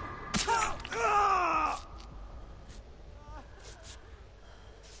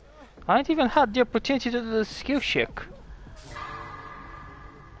 I ain't even had the opportunity to do the skill check.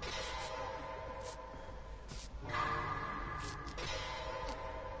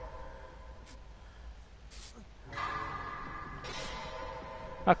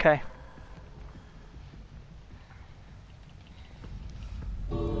 Okay.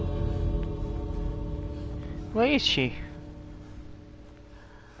 Where is she?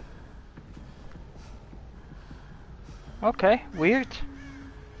 Okay, weird.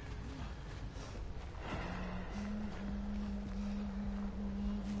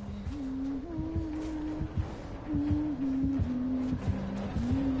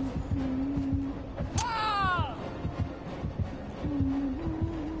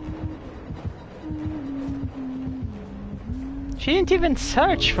 She didn't even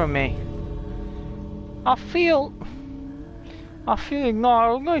search for me. I feel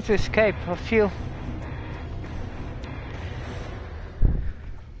ignored. I'm going to escape. I feel.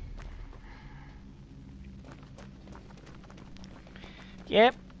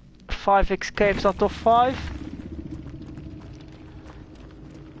 Yep, 5 escapes out of 5.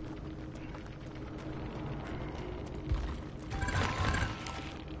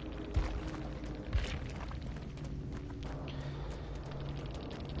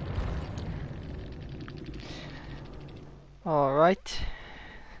 Alright.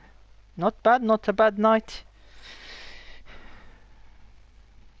 Not bad, not a bad night.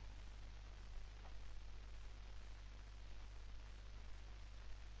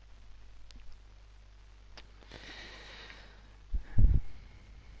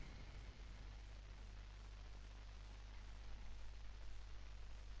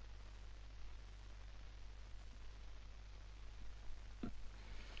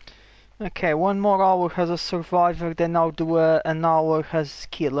 Okay, one more hour as a survivor, then I'll do an hour as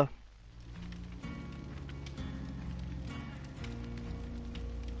killer.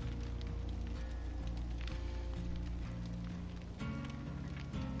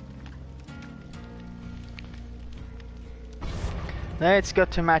 Let's go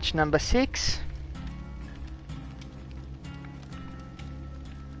to match number 6.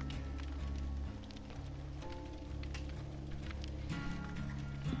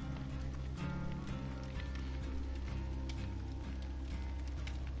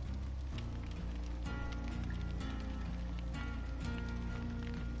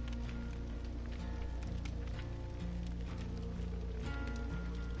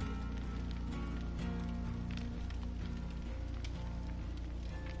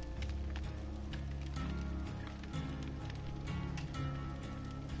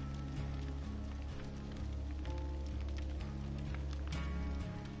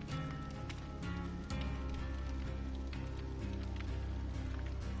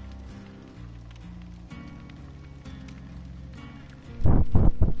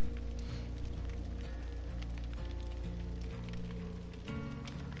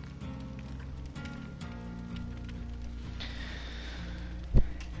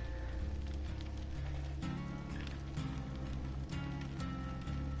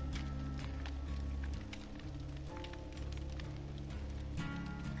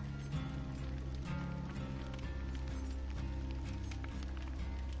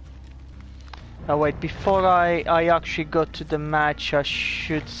 Oh wait, before I actually go to the match, I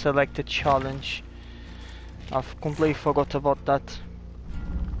should select a challenge. I've completely forgot about that.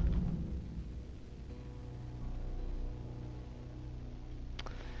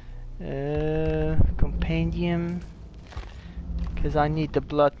 Compendium, because I need the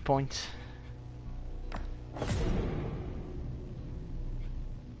blood points.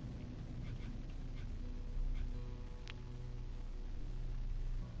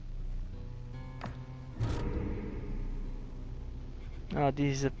 Oh,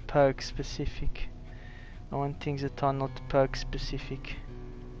 this is a perk specific. I want things that are not perk specific.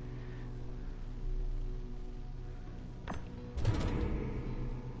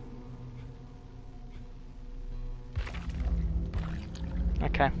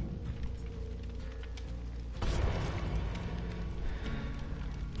 Okay.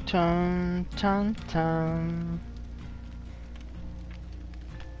 Dun, dun, dun.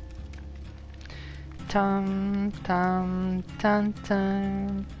 Dun, dun, dun,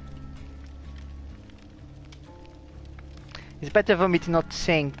 dun. It's better for me to not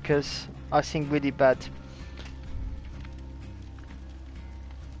sing, because I sing really bad.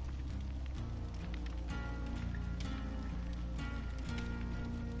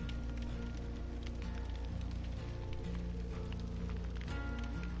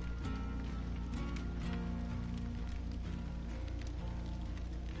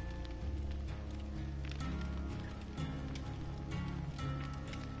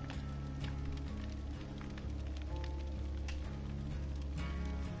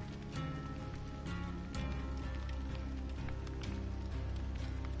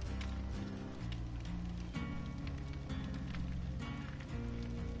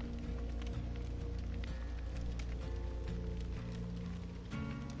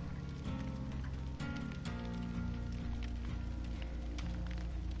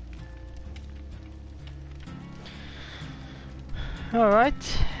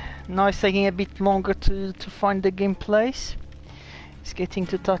 Alright, now it's taking a bit longer to find the gameplays. It's getting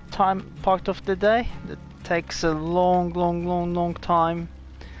to that time part of the day that takes a long time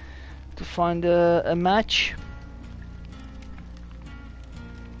to find a match.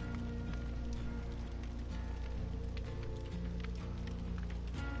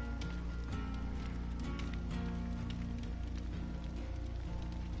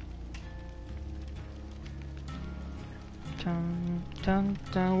 Dun, dun,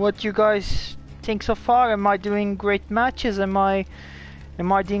 dun. What you guys think so far? Am I doing great matches? Am I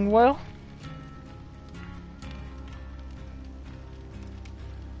doing well?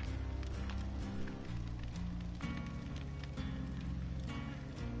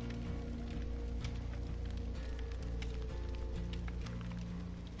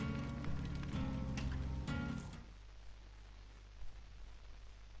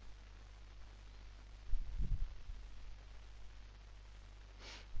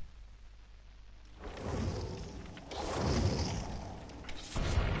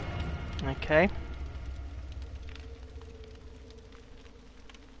 Okay.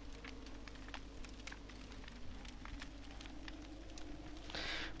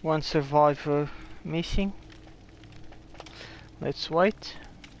 One survivor missing. Let's wait.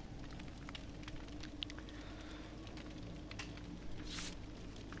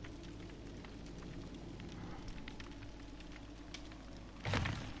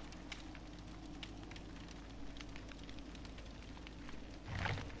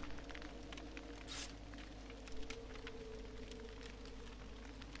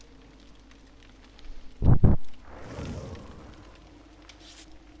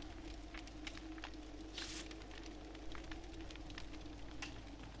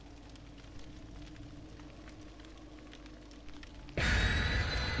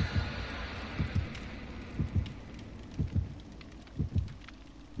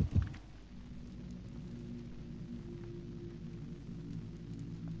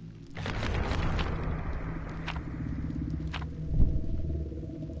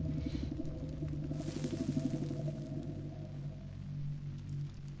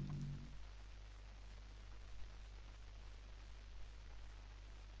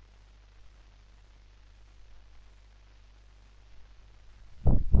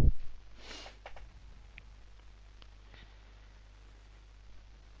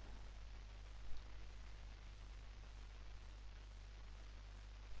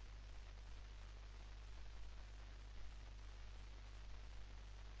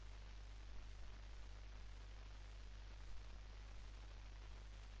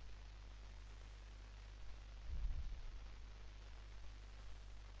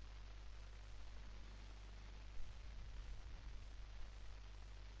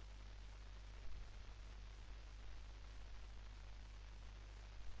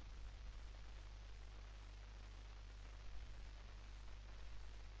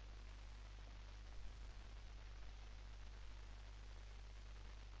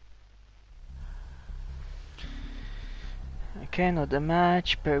 Okay, another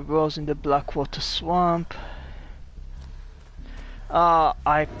match. Perry Rose in the Blackwater Swamp.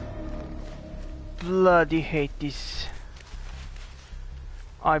 I bloody hate this.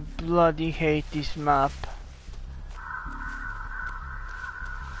 I bloody hate this map.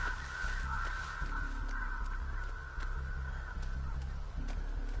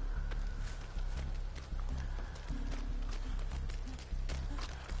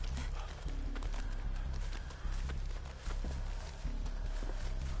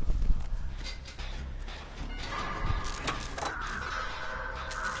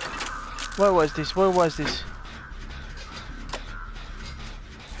 Where was this? Where was this?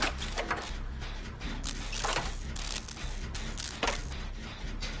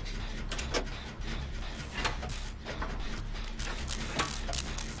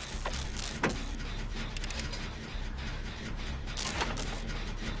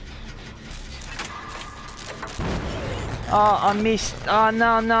 Oh, I missed. Oh,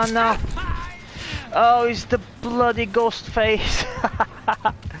 no, no, no. Oh, it's the bloody ghost face.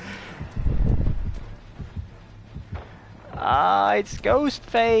 Ah, it's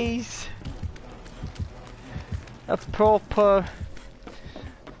Ghostface. A proper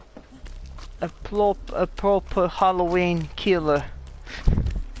Halloween killer.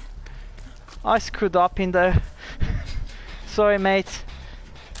 I screwed up in there. Sorry, mate.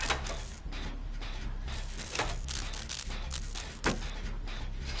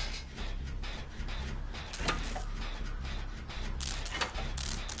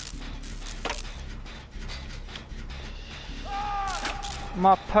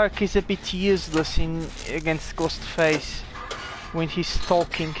 My perk is a bit useless against Ghostface when he's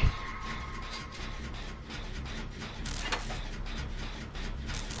talking.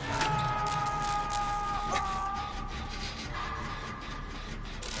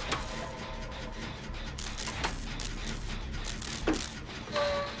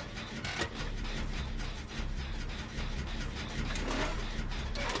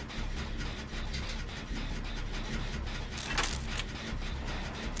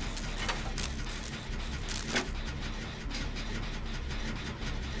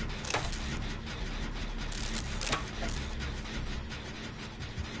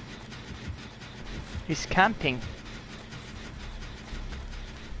 He's camping.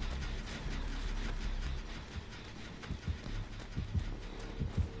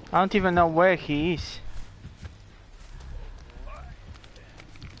 I don't even know where he is.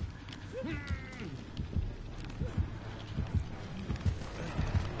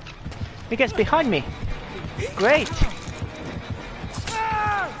 He gets behind me. Great.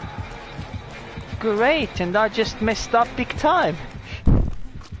 Great, and I just messed up big time.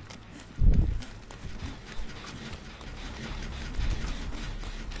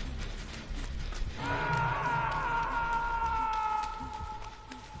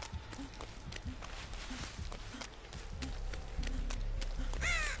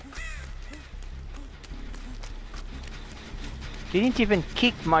 Didn't even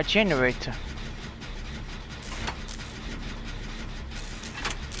kick my generator.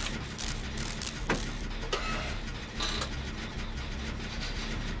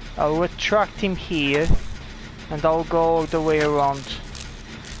 I'll attract him here and I'll go all the way around.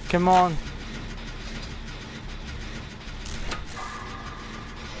 Come on.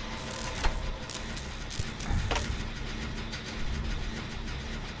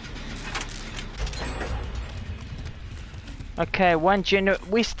 Okay,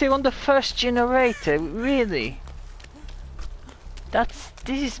 we're still on the first generator, really? This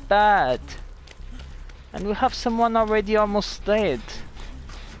is bad. And we have someone already almost dead.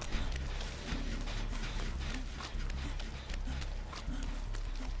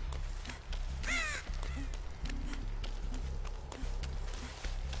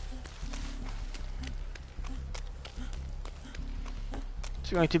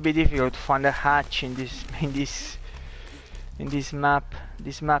 It's going to be difficult to find a hatch in this map.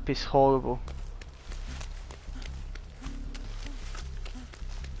 This map is horrible.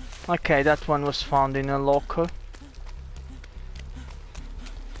 Okay, that one was found in a locker.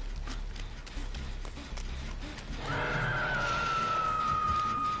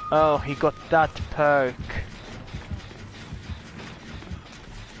 Oh, he got that perk.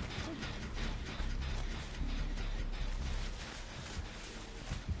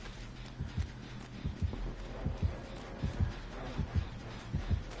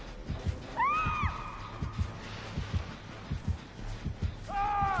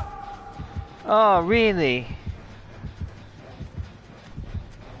 Oh, really?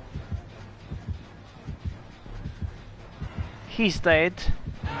 He's dead.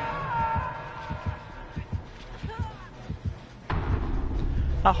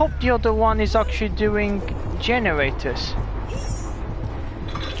 I hope the other one is actually doing generators.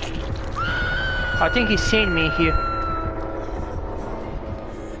 I think he's seen me here.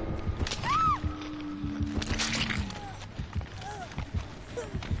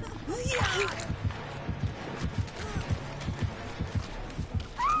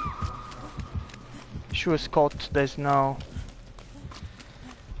 Sure, Scott, there's no...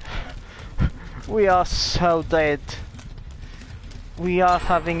 We are so dead. We are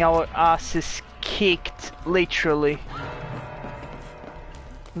having our asses kicked, literally.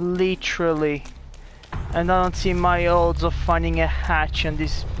 Literally. And I don't see my odds of finding a hatch on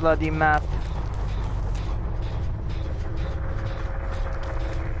this bloody map.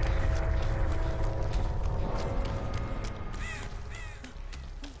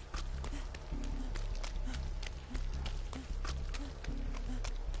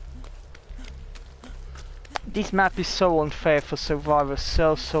 This map is so unfair for survivors,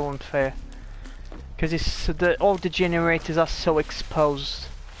 so unfair. Because all the generators are so exposed.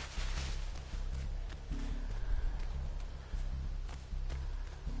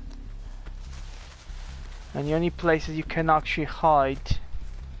 And the only places you can actually hide.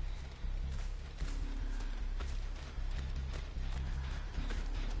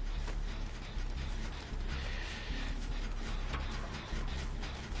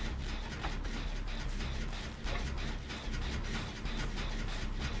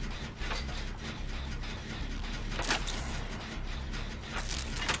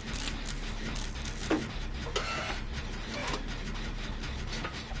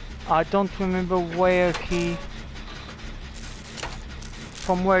 I don't remember where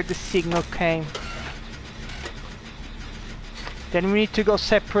from where the signal came. Then we need to go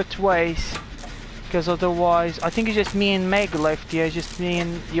separate ways, because otherwise, I think it's just me and Meg left. Yeah, just me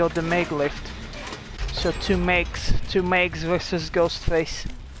and the other Meg left. So two Megs versus Ghostface.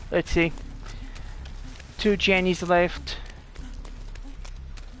 Let's see. Two Jennies left.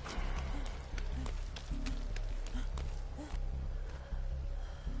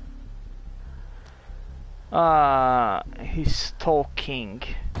 He's talking.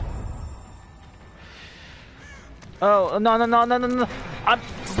 Oh, no. I'm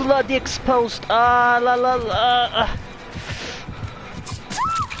bloody exposed. No.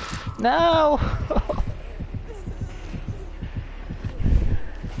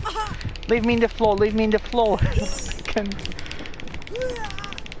 Leave me in the floor,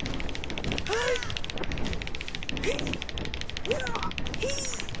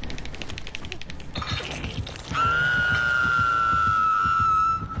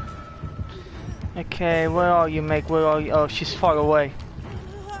 Okay, where are you, Meg? Where are you? Oh, she's far away.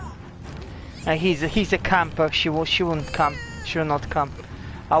 He's a camper. She wouldn't come. She will not come.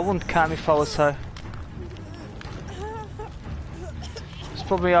 I wouldn't come if I was her. She's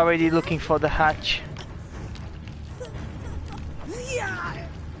probably already looking for the hatch.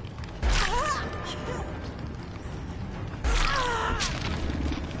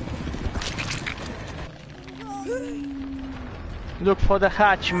 Look for the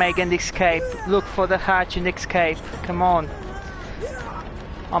hatch, Meg, and escape. Look for the hatch and escape. Come on.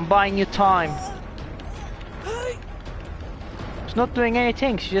 I'm buying you time. She's not doing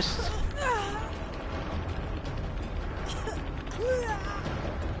anything, she's just...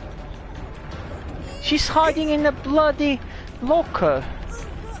 She's hiding in a bloody locker.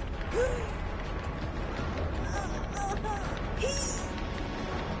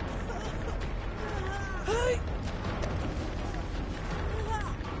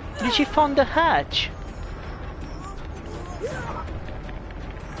 Did she find the hatch?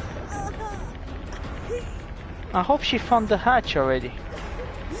 I hope she found the hatch already.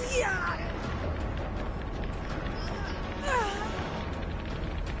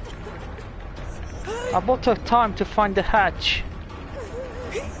 I bought her time to find the hatch.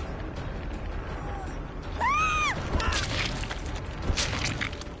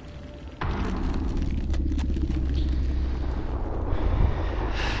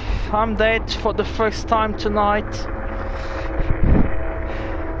 I'm dead for the first time tonight.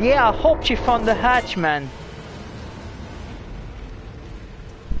 Yeah, I hope she found the hatch, man.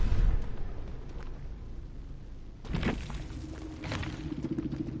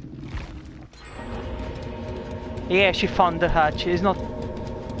 Yeah, she found the hatch. It's not...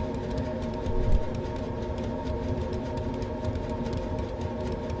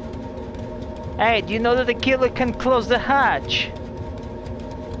 Hey, do you know that the killer can close the hatch?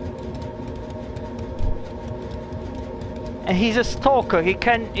 And he's a stalker. He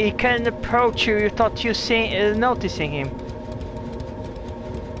can approach you without you noticing him.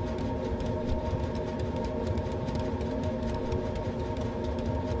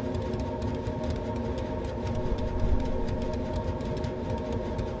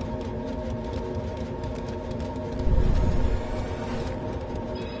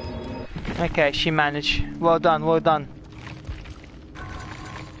 Okay, she managed. Well done, well done.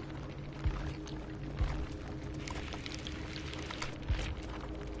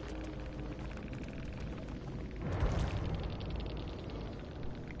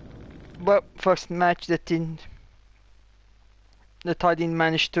 Well, first match that I didn't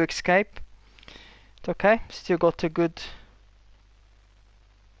manage to escape. It's okay, still got a good...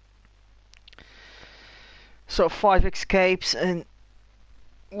 So 5 escapes and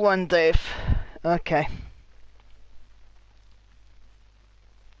 1 death. Okay.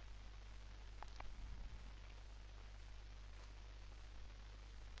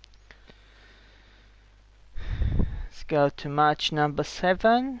 Let's go to match number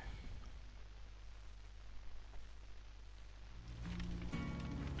 7.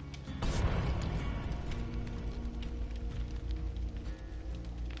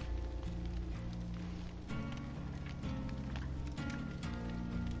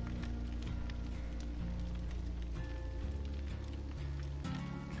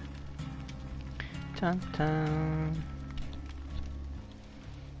 Dun, dun.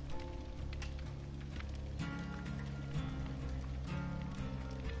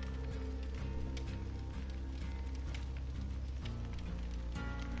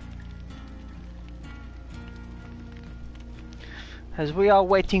 As we are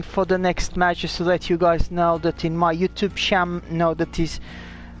waiting for the next match, just to let you guys know that in my YouTube channel, that is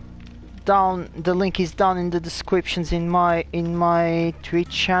down, the link is down in the descriptions in my Twitch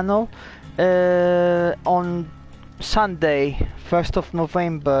channel. On Sunday, 1st of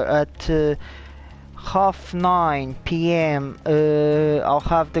November at 9:30 p.m. I'll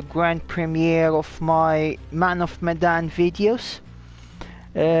have the grand premiere of my Man of Medan videos.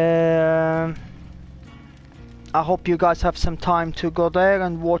 I hope you guys have some time to go there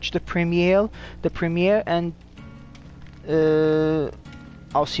and watch the premiere, and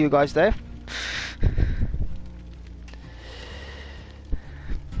I'll see you guys there.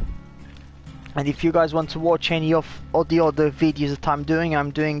 And if you guys want to watch any of the other videos that I'm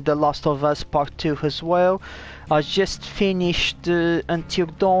doing The Last of Us Part 2 as well. I just finished Until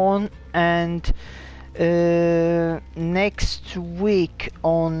Dawn, and next week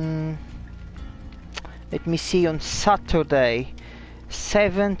on, let me see, on Saturday,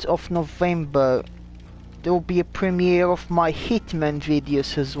 7th of November, there will be a premiere of my Hitman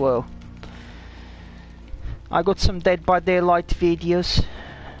videos as well. I got some Dead by Daylight videos,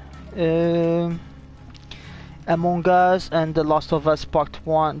 Among Us, and The Last of Us Part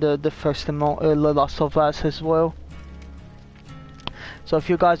 1, the first The Last of Us as well. So if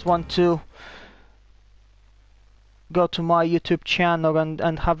you guys want to go to my YouTube channel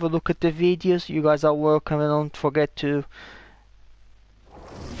and have a look at the videos, you guys are welcome, and don't forget to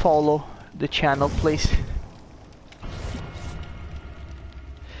follow the channel, please.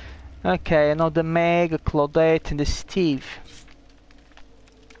 Okay, another Meg, a Claudette, and a Steve.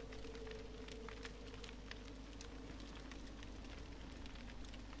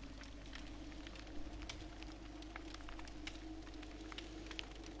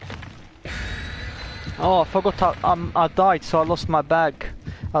 Oh, I forgot I died, so I lost my bag.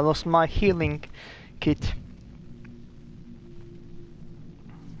 I lost my healing kit.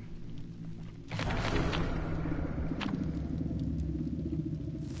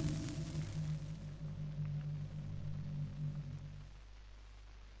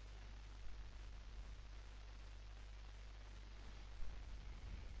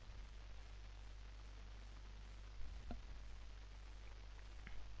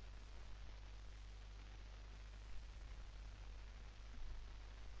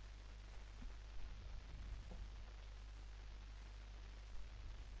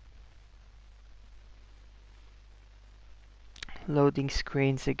 Loading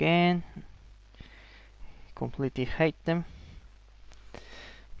screens again. Completely hate them.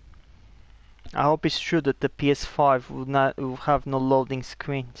 I hope it's true that the PS5 will have no loading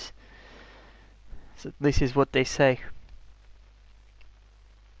screens. So this is what they say.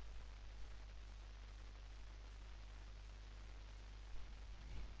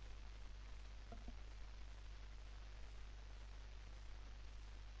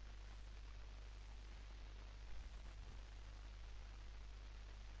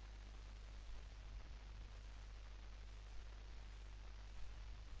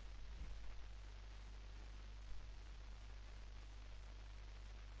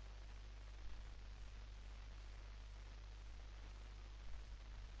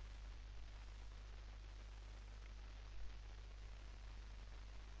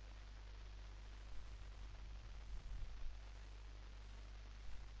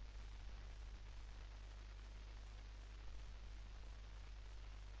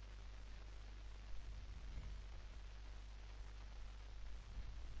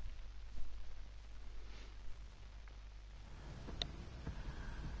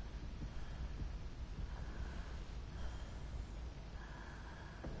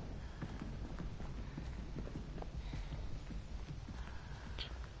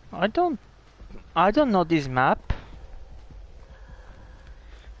 I don't know this map.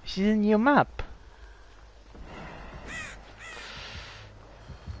 This is a new map.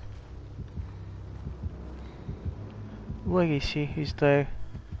 Where is he? He's there.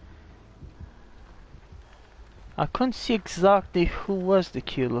 I can't see exactly who was the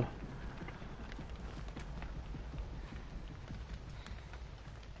killer.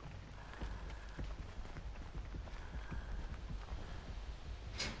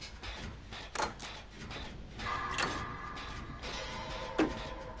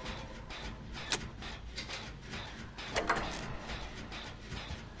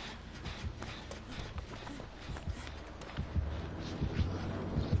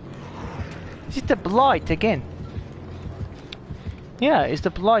 Is it the blight again? Yeah, it's the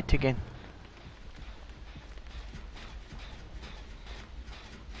blight again.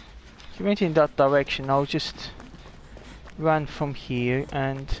 He went in that direction. I'll just run from here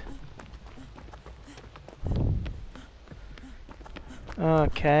and...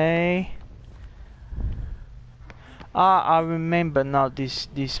 Okay. Ah, I remember now this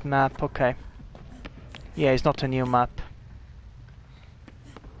map. Okay. Yeah, it's not a new map.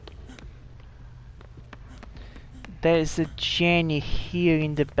 There's a Jenny here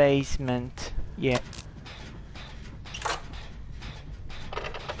in the basement. Yeah.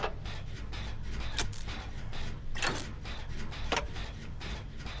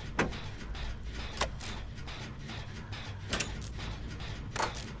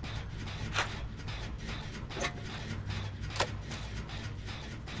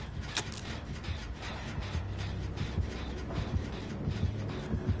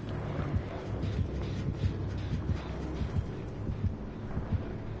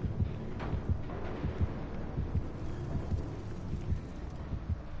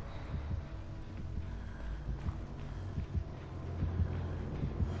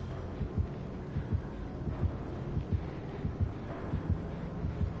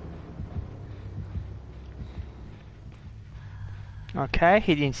 Okay,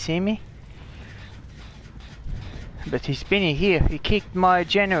 he didn't see me. But he's been in here. He kicked my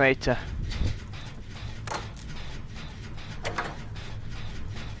generator.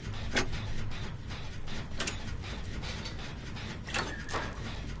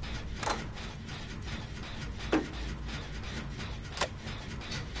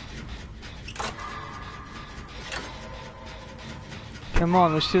 Come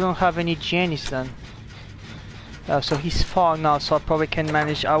on, we still don't have any Jennies then. So he's far now, so I probably can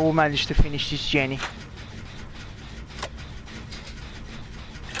manage. I will manage to finish this Jenny.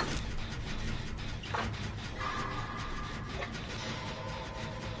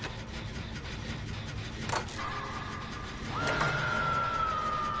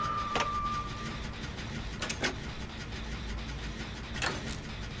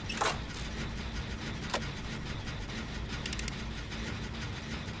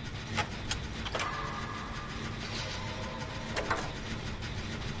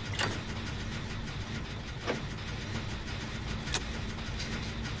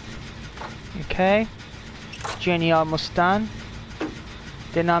 Okay, Jenny almost done.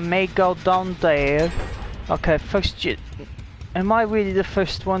 Then I may go down there. Okay, first, am I really the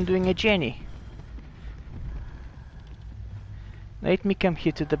first one doing a Jenny? Let me come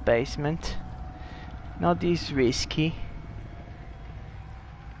here to the basement. Now this is risky.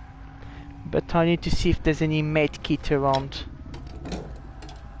 But I need to see if there's any med kit around.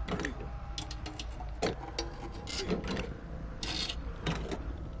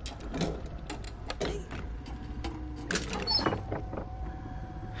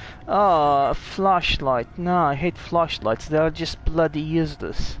 Oh, a flashlight. No, I hate flashlights. They are just bloody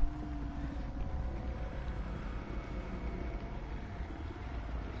useless.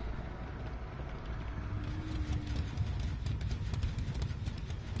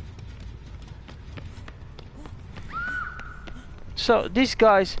 So these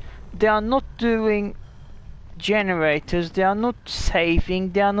guys, they are not doing generators, they are not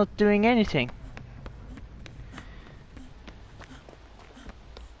saving, they are not doing anything.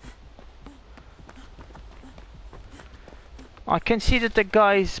 I can see that the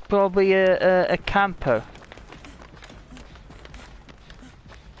guy is probably a camper.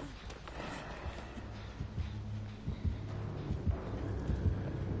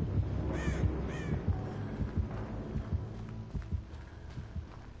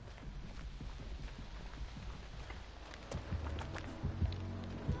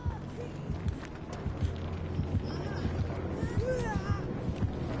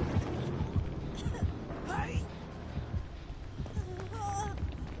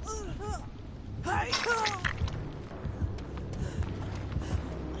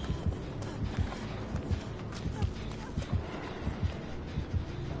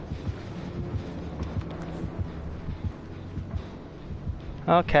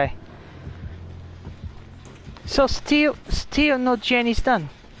 Okay. So still no Jenny's done.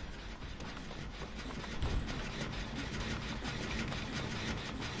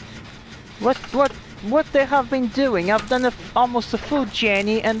 What they have been doing? I've done almost a full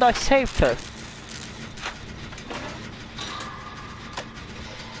Jenny and I saved her.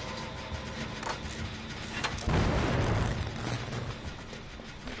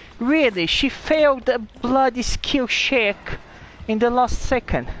 Really? She failed a bloody skill check in the last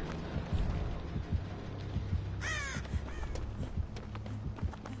second.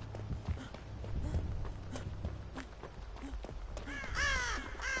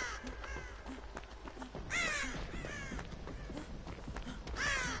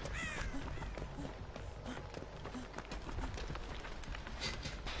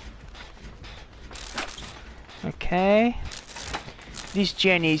 Okay. This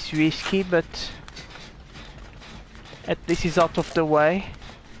Jenny is risky, but at least it's out of the way.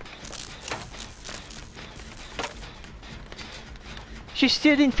 She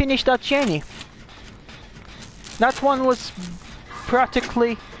still didn't finish that Jenny. That one was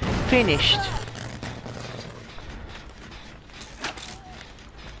practically finished.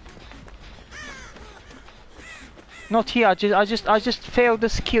 Not here. I just failed the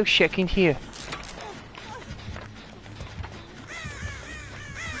skill check in here.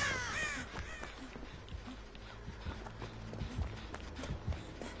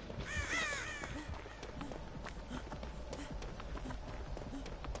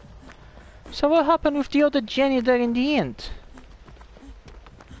 So what happened with the other Jenny there in the end?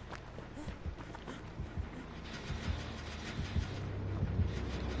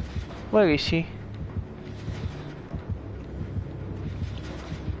 Where is she?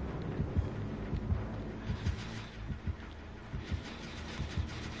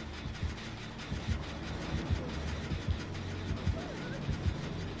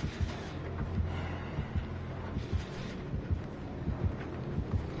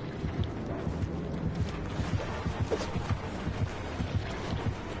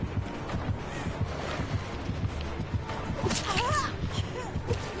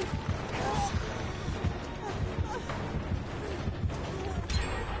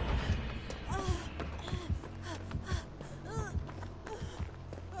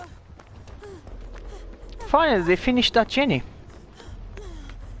 Finally, they finished that Jenny.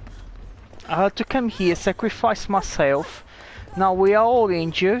 I had to come here, sacrifice myself. Now we are all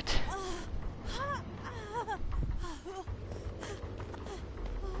injured.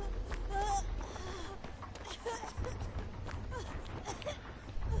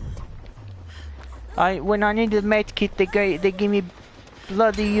 When I needed medkit, they give me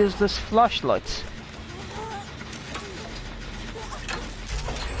bloody useless flashlights.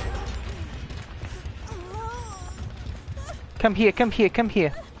 Come here, come here, come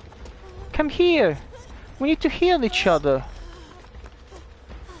here. Come here! We need to heal each other.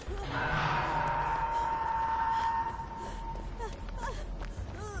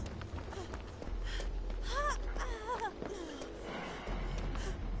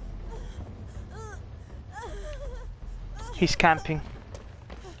 He's camping.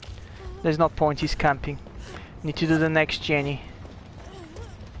 There's no point, he's camping. Need to do the next Jenny.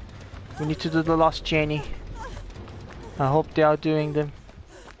 We need to do the last Jenny. I hope they are doing them.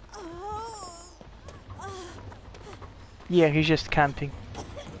 Yeah, he's just camping.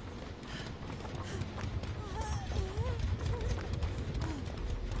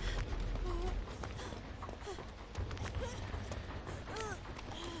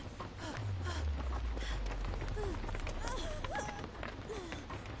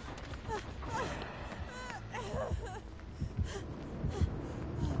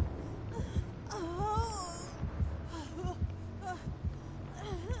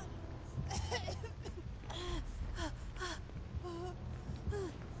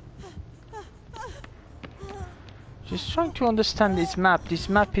 Just trying to understand this map. This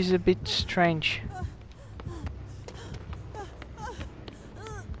map is a bit strange.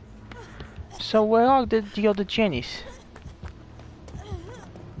 So where are the other Jennies?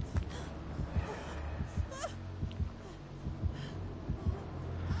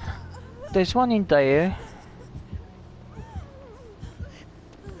 There's one in there.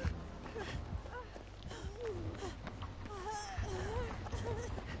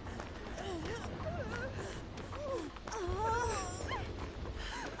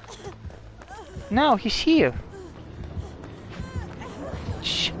 Now he's here.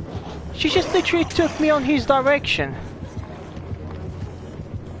 She just literally took me on his direction.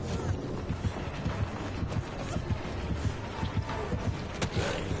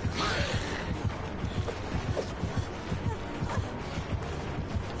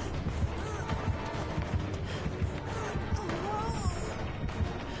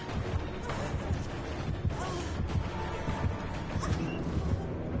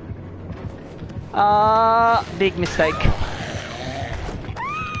 Big mistake.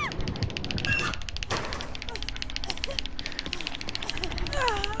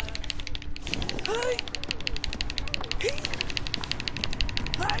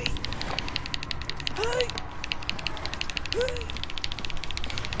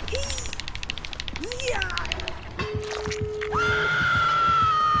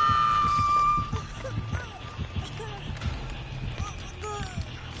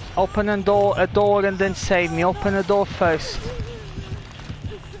 Open a door and then save me. Open a door first.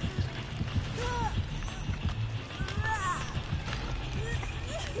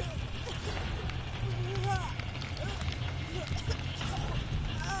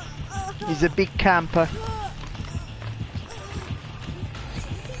 He's a big camper.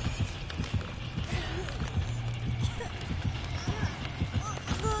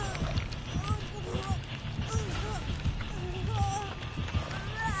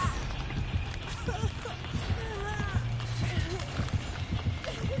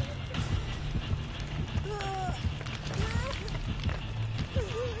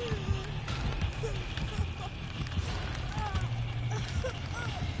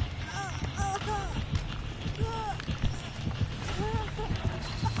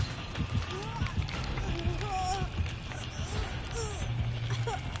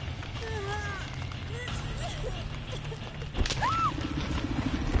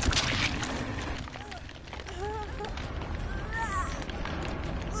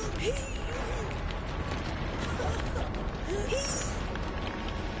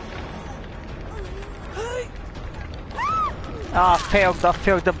 Ah, I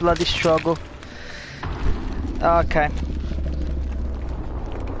failed the bloody struggle. Okay.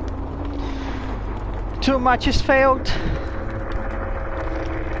 2 matches failed.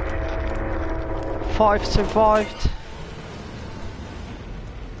 5 survived.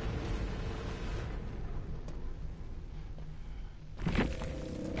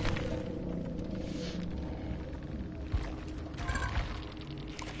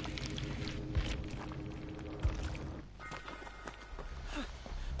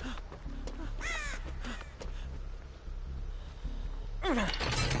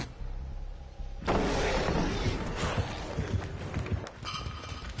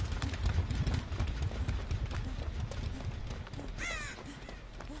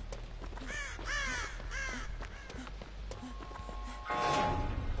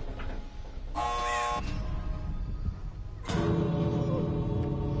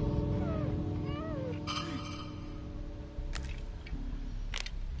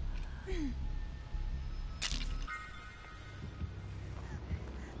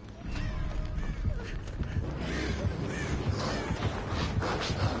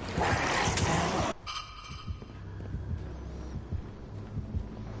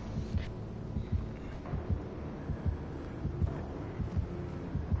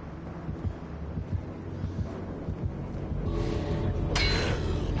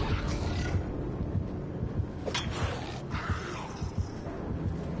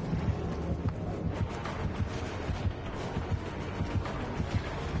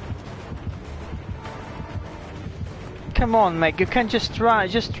 Come on, Meg, you can just run,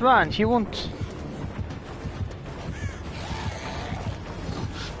 you won't...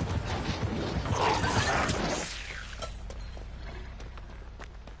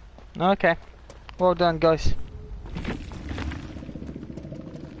 Okay, well done guys.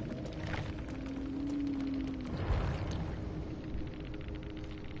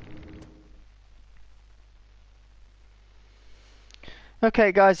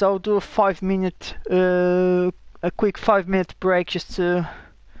 Okay guys, I'll do a 5-minute a quick 5-minute break just to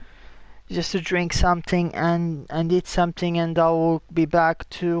drink something and eat something, and I will be back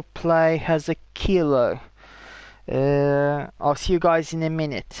to play as a killer. I'll see you guys in a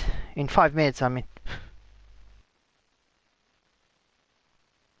minute. In 5 minutes, I mean.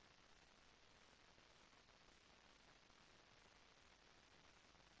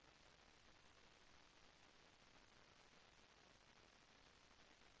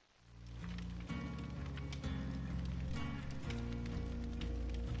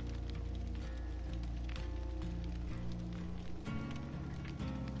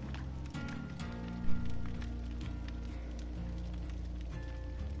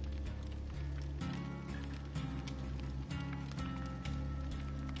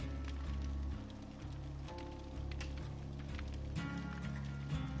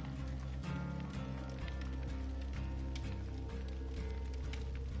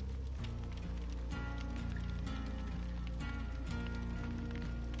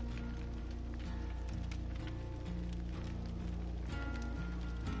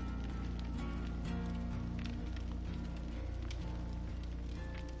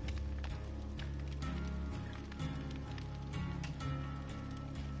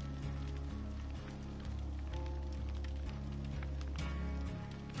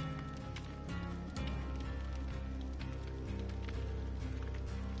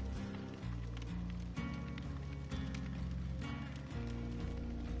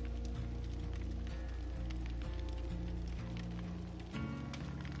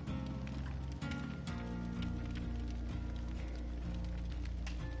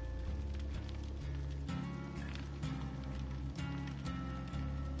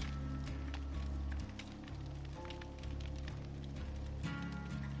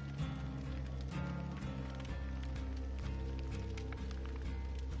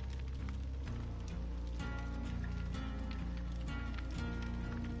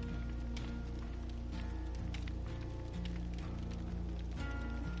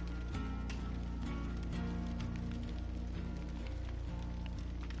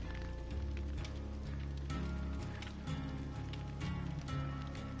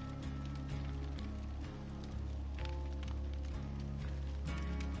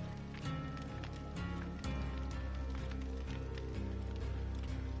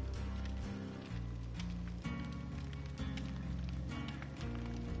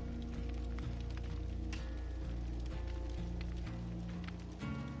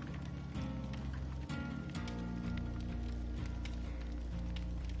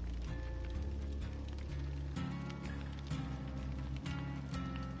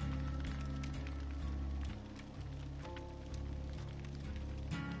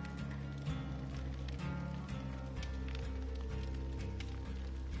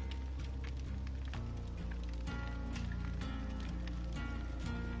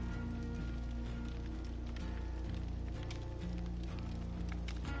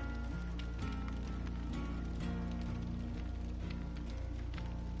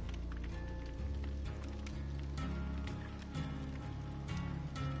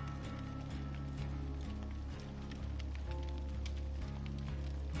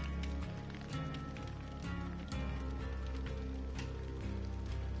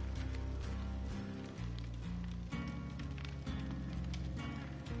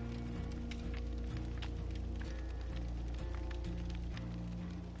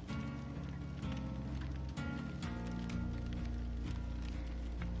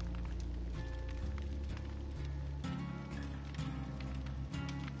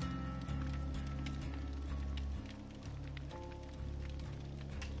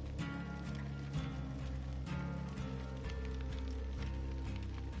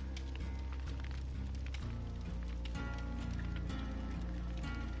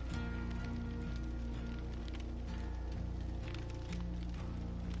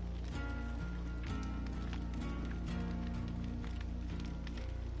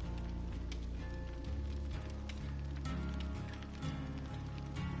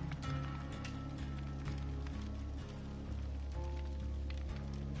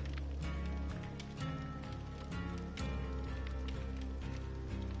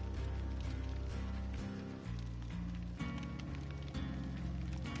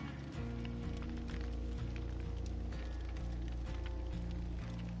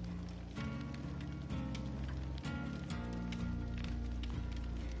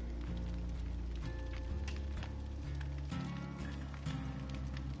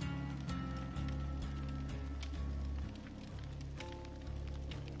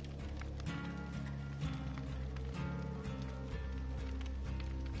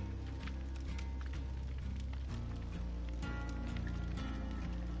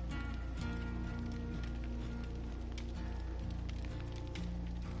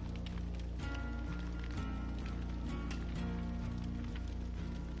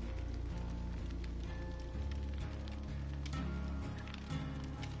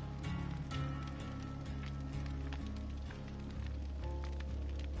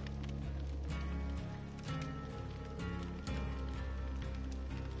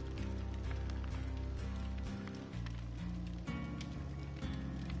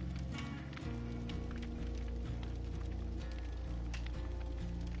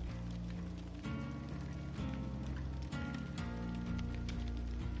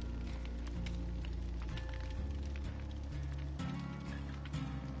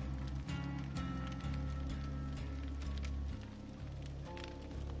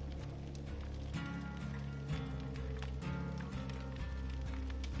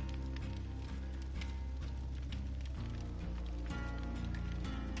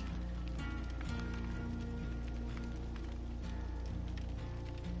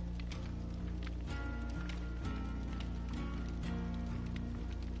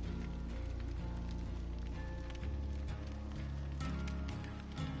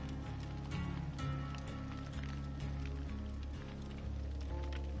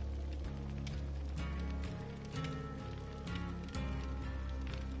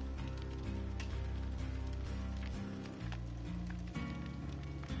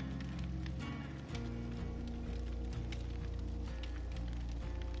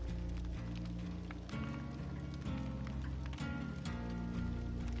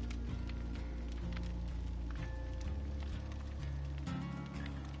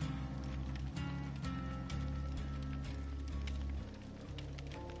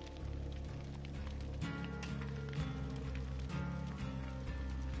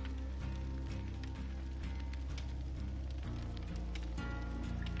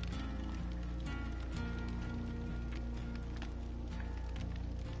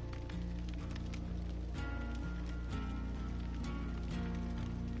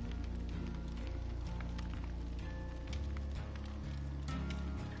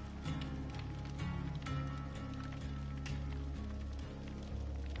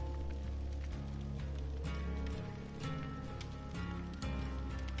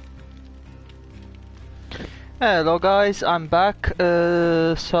 Hello guys, I'm back.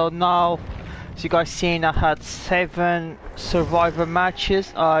 So now, as you guys seen, I had 7 survivor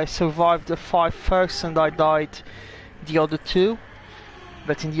matches. I survived the 5 first and I died the other 2.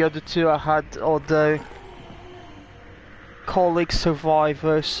 But in the other 2 I had other colleague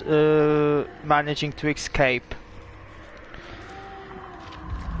survivors managing to escape.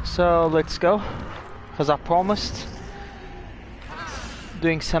 So let's go, as I promised.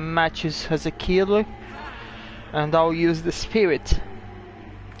 Doing some matches as a killer. And I'll use the spirit.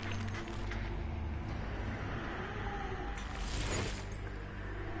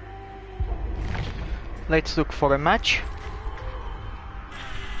 Let's look for a match.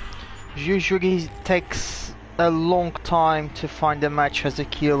 Usually it takes a long time to find a match as a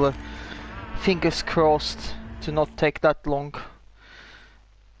killer. Fingers crossed to not take that long.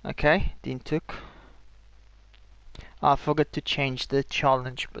 Okay, didn't took. I forgot to change the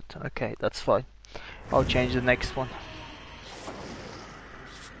challenge, but okay, that's fine. I'll change the next one.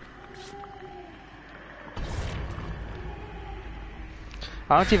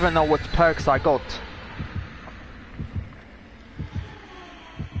 I don't even know what perks I got.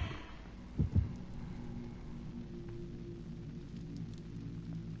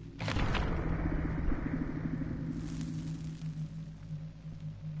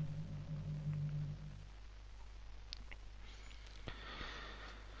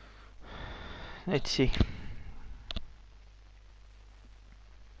 Let's see.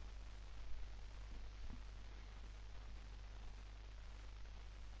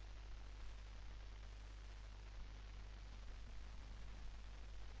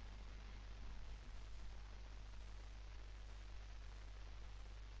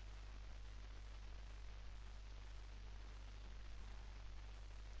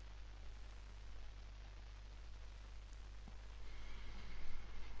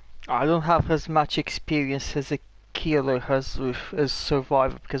 I don't have as much experience as a killer as with as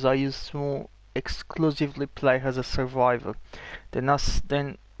survivor because I used to exclusively play as a survivor. Then I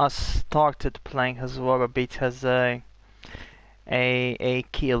started playing as well a bit as a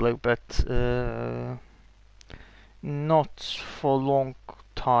killer, but not for a long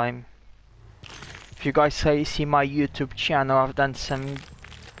time. If you guys see my YouTube channel, I've done some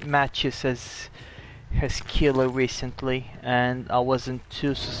matches as killer recently and I wasn't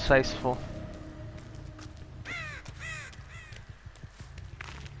too successful.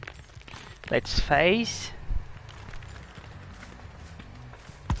 Let's phase.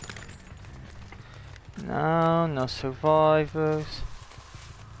 No survivors.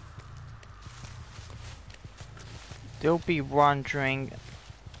 They'll be wandering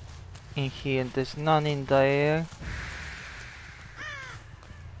in here, there's none in there.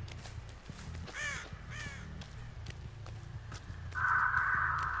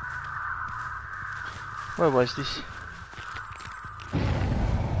 Where was this?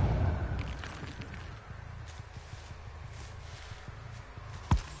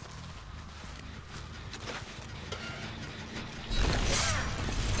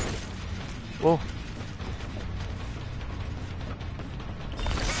 Whoa.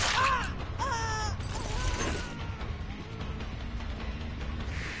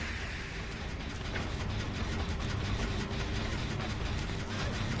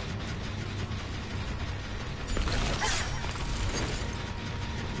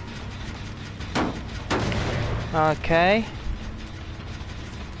 Okay.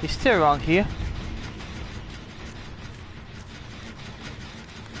 He's still around here.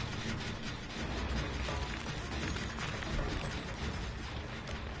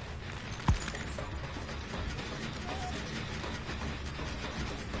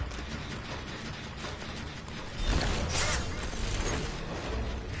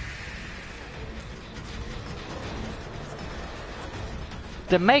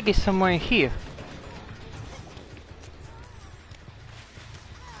 The Meg is somewhere in here.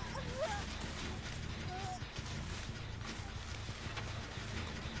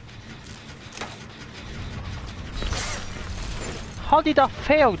 How did I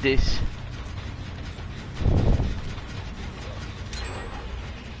fail this?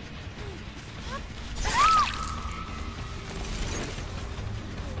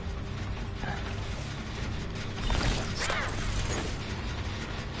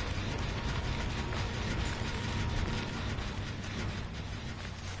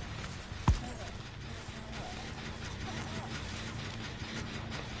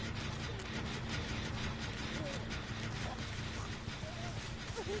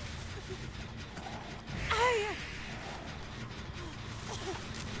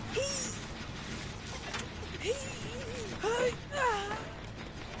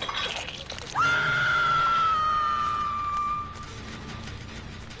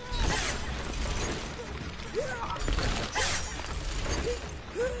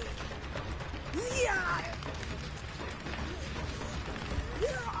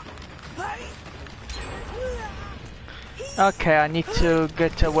 Okay, I need to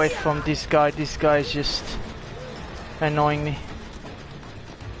get away from this guy. This guy is just annoying me.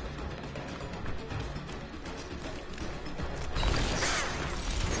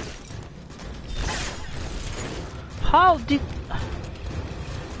 How did...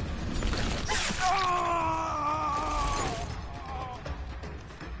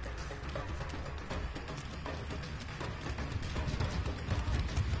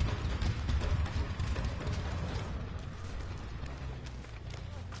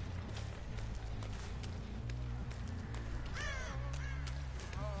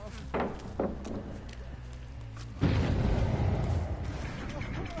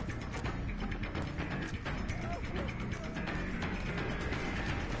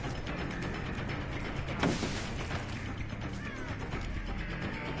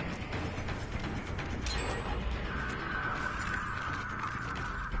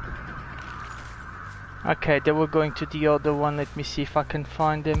 Okay, they were going to the other one. Let me see if I can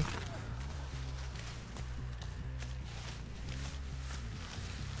find them.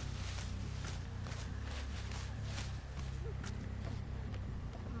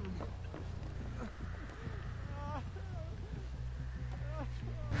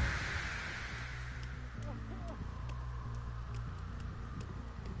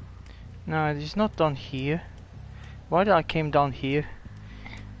 No, it's not down here. Why did I came down here?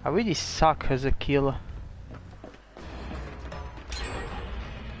 I really suck as a killer.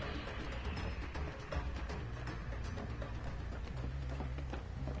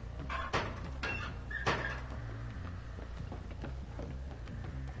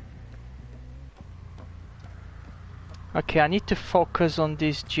 Okay, I need to focus on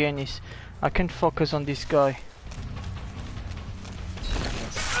this Janice. I can focus on this guy.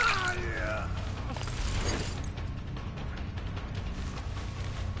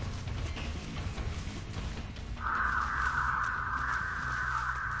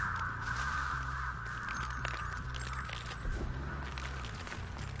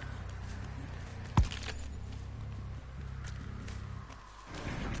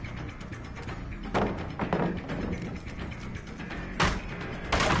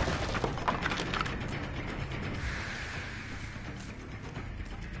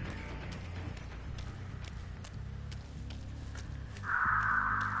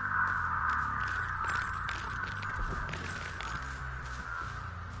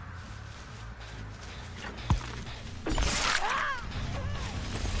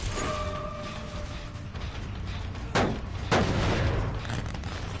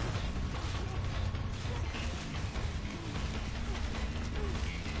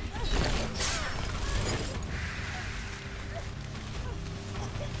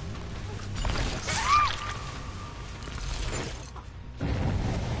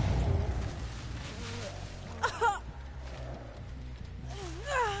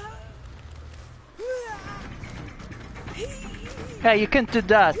 Hey, you can't do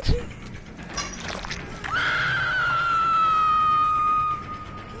that.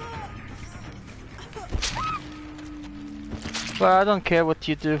 Well, I don't care what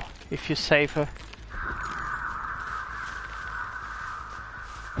you do if you save her.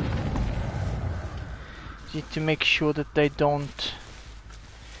 You need to make sure that they don't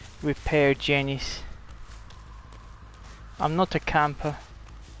repair Janice. I'm not a camper.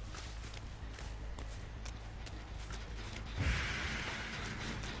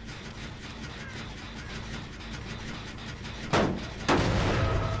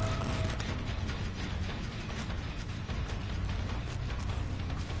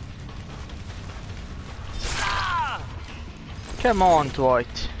 Come on,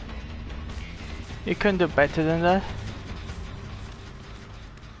 Dwight. You can do better than that.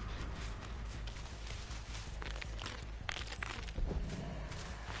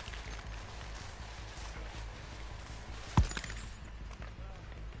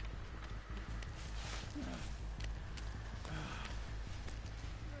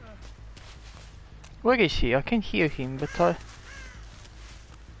 Where is he? I can hear him, but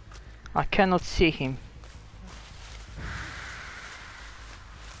I cannot see him.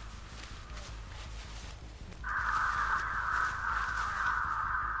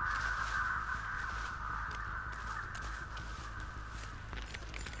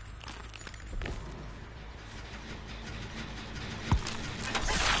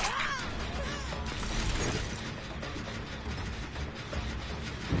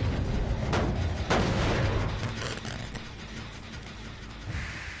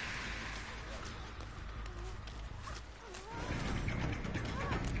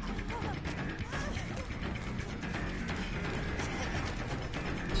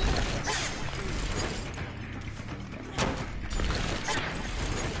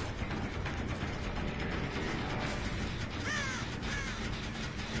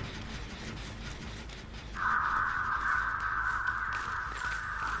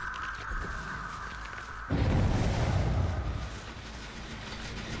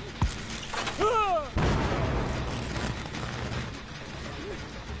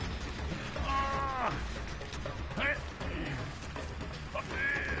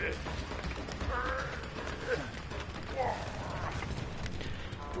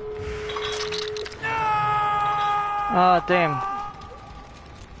 Ah, damn.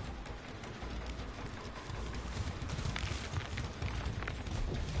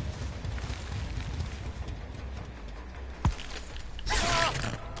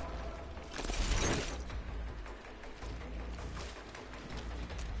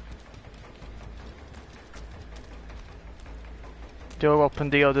 Door, open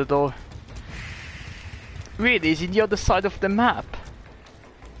the other door. Really? Is it the other side of the map?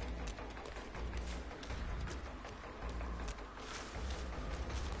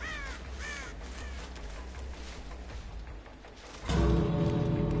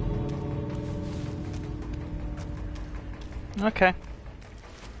 Okay.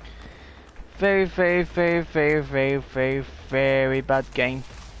 Very, very, very, very, very, very, very bad game.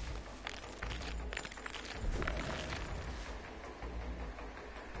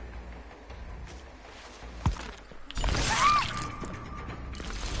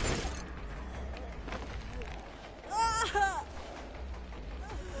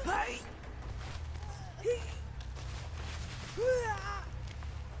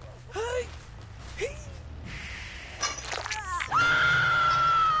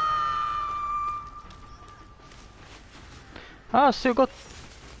 Oh, so you got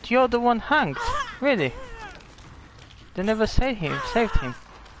the other one hanged? Really? They never saved him.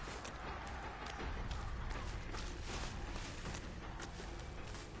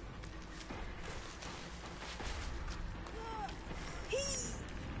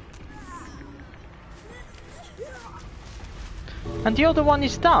 And the other one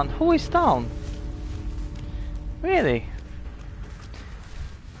is down. Who is down? Really?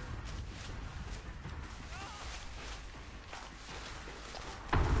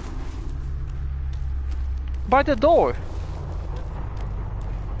 By the door.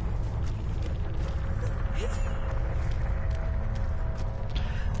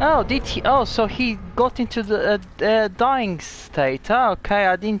 Oh, did he? Oh, so he got into the dying state. Oh, okay,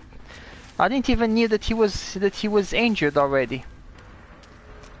 I didn't even knew that he was injured already.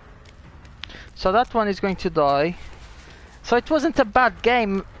 So that one is going to die. So it wasn't a bad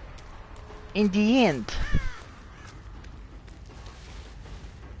game in the end.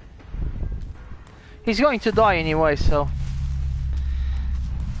 He's going to die anyway, so...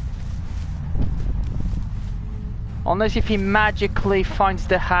 Unless if he magically finds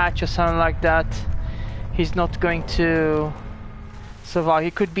the hatch or something like that, he's not going to survive.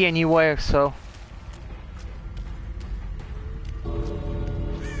 He could be anywhere, so...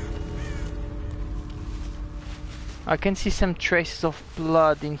 I can see some traces of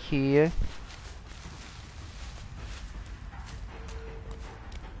blood in here.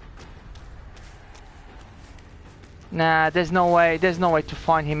 Nah, there's no way to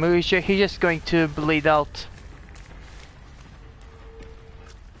find him. He's just going to bleed out.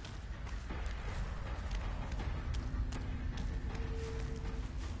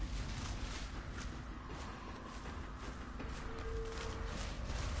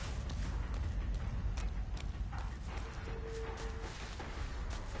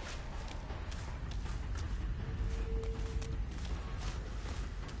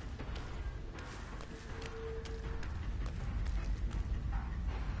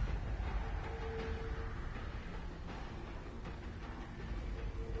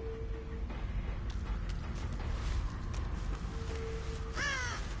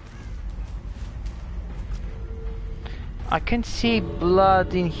 I can see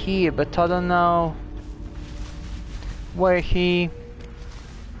blood in here, but I don't know where he...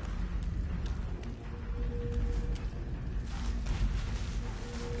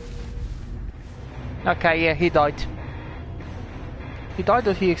 Okay, yeah, he died. He died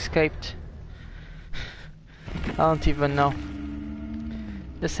or he escaped? I don't even know.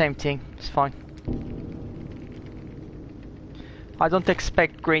 The same thing, it's fine. I don't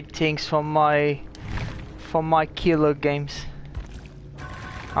expect great things from my killer games.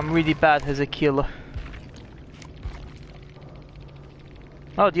 I'm really bad as a killer.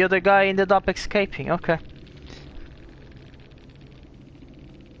 Oh, the other guy ended up escaping, okay.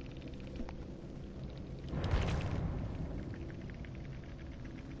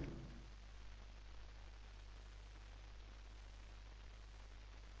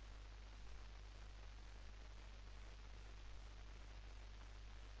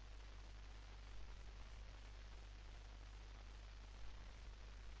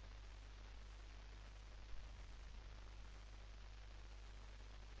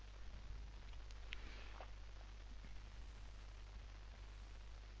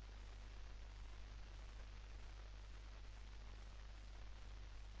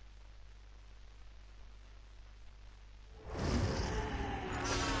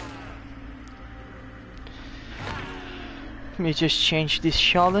 Let me just change this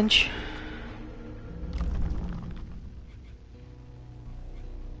challenge.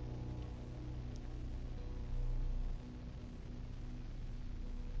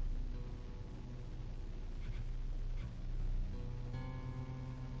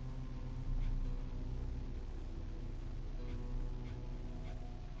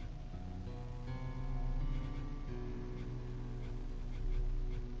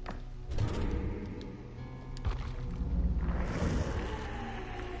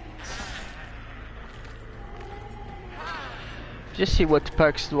 Just see what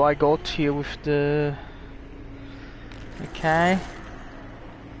perks do I got here with the... Okay.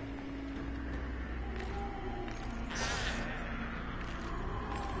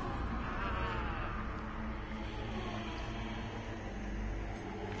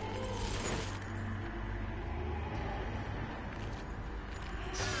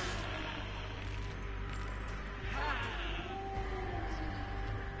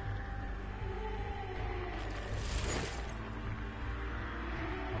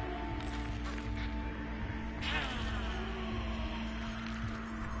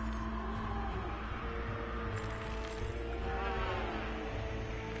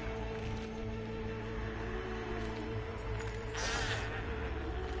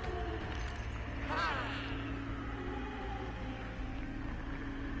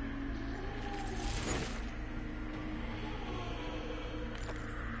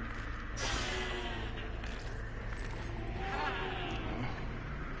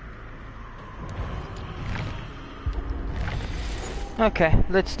 Okay,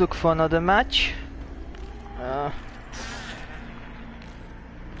 let's look for another match.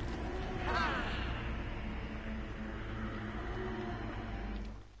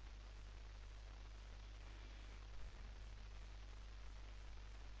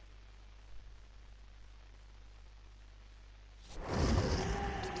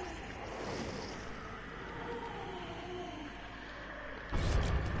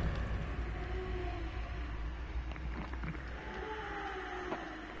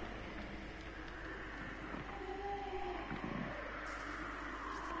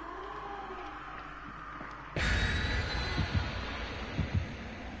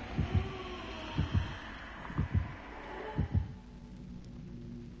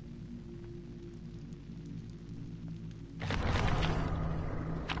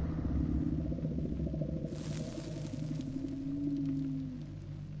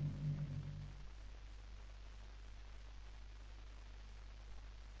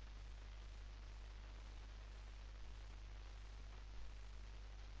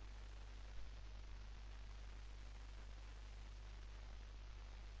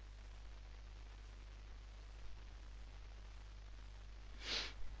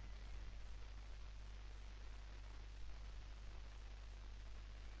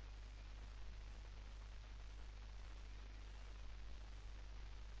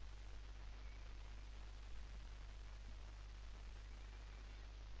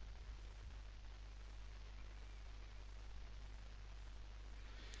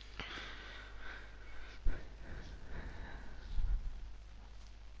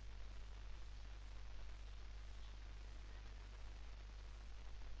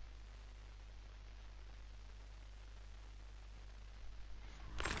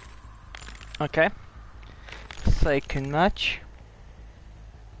 Okay. Second match.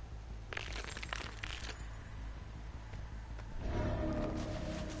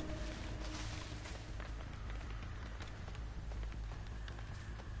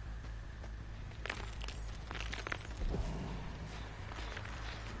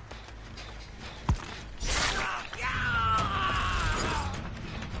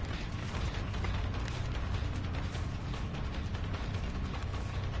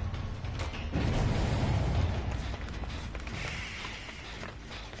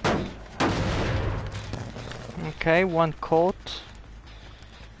 Okay, one caught.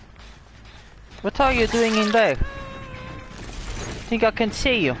 What are you doing in there? Think I can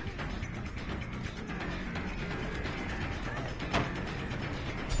see you?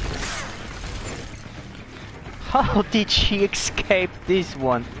 How did she escape this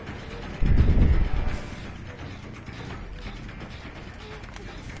one?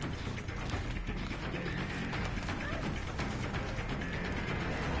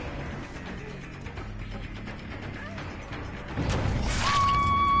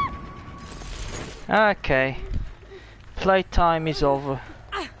 Okay, playtime is over.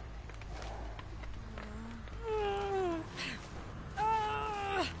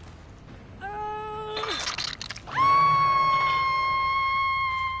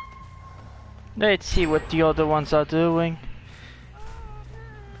 Let's see what the other ones are doing.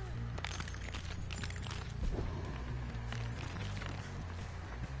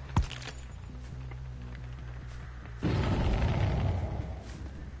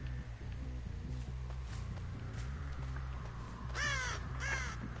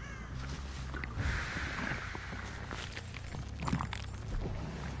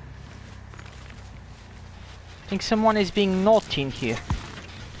 think someone is being naughty in here.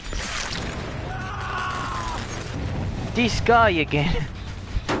 This guy again.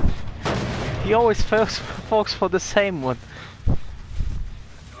 He always falls for the same one.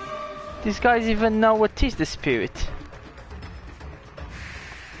 These guys even know what is the spirit.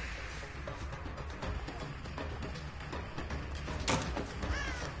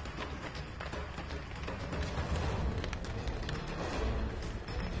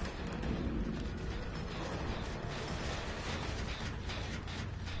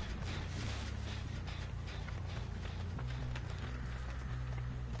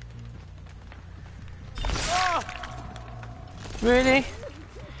 Really?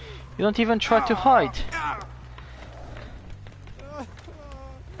 You don't even try to hide.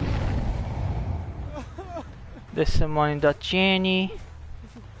 There's someone in that Jenny.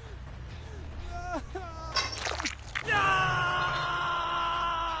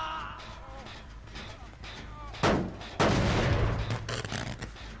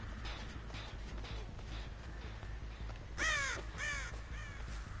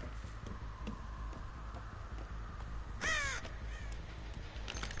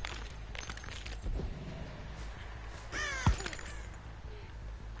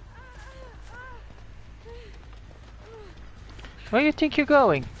 Where do you think you're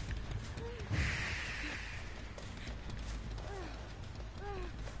going?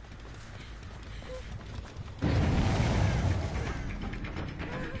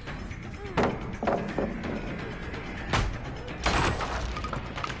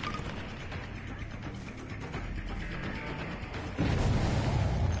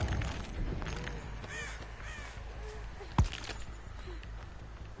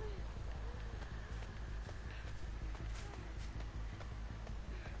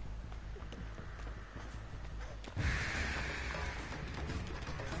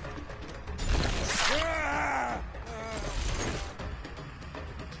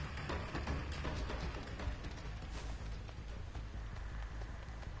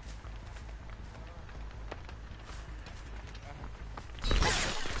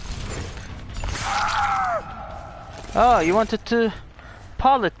 Oh, you wanted to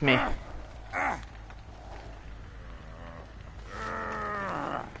pilot me.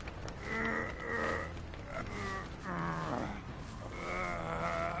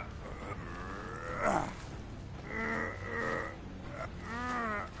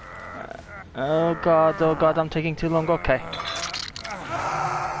 Oh god, I'm taking too long, okay.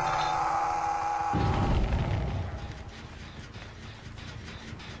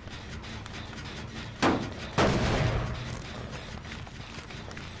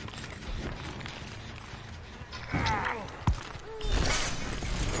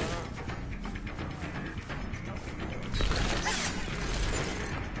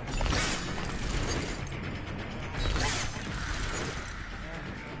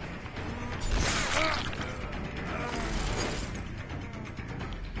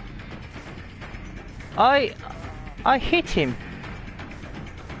 I hit him.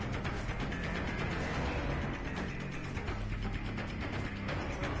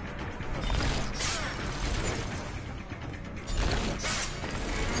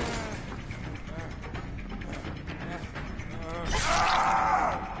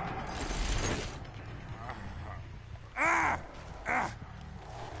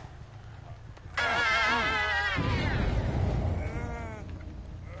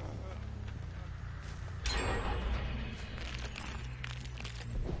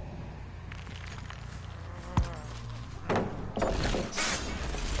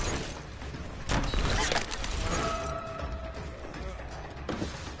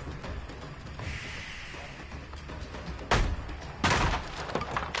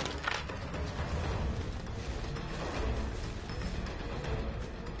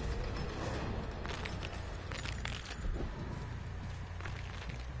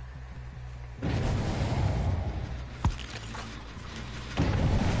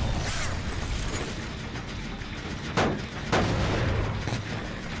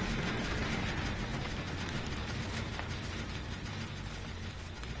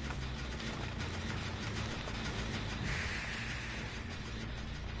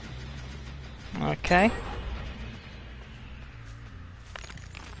 Okay.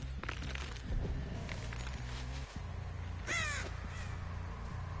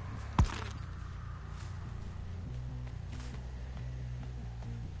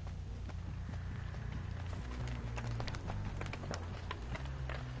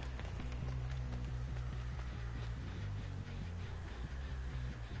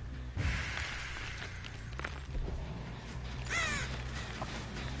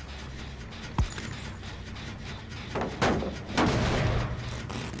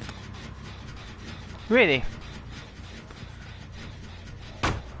 Really?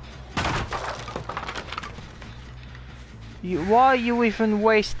 Why you even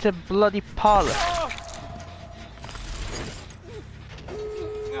waste a bloody pallet?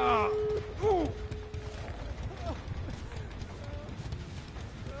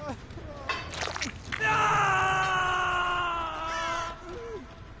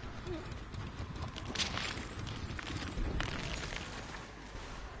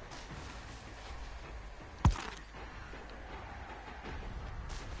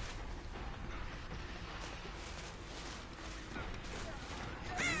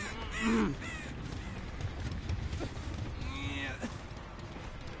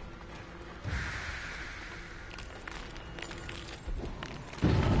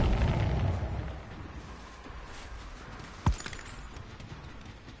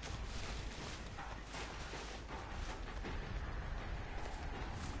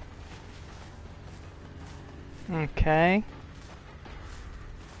 Okay.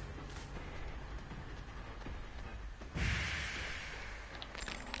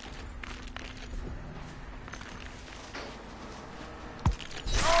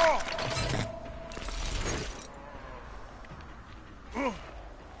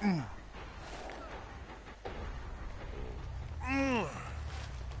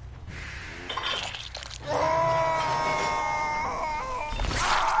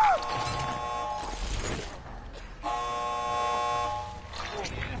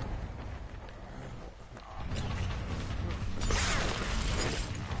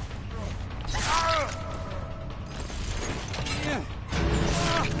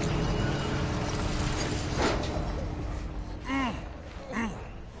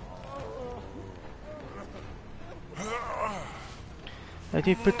 Let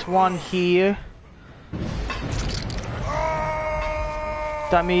me put one here.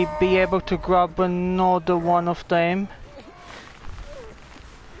 Let me be able to grab another one of them.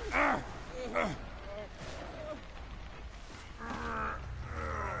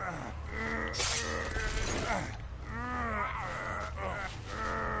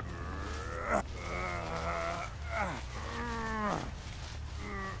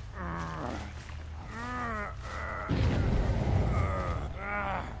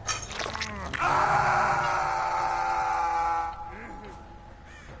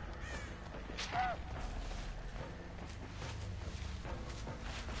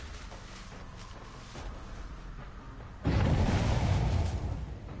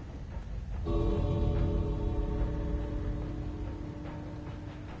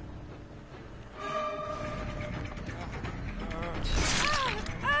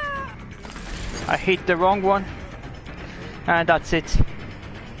 I hit the wrong one, and that's it.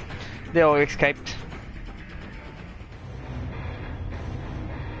 They all escaped.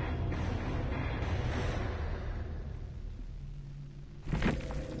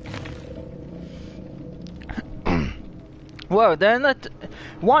 Well, they're not.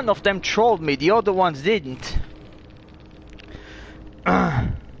 One of them trolled me, the other ones didn't.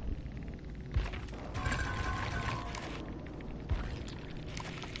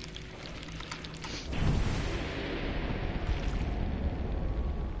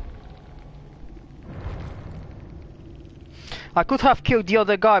 I could have killed the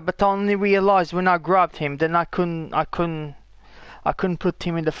other guy, but I only realized when I grabbed him. Then I couldn't put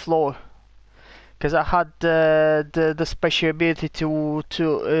him in the floor because I had the special ability to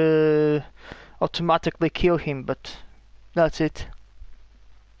automatically kill him. But that's it.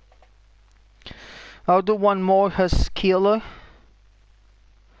 I'll do one more as killer.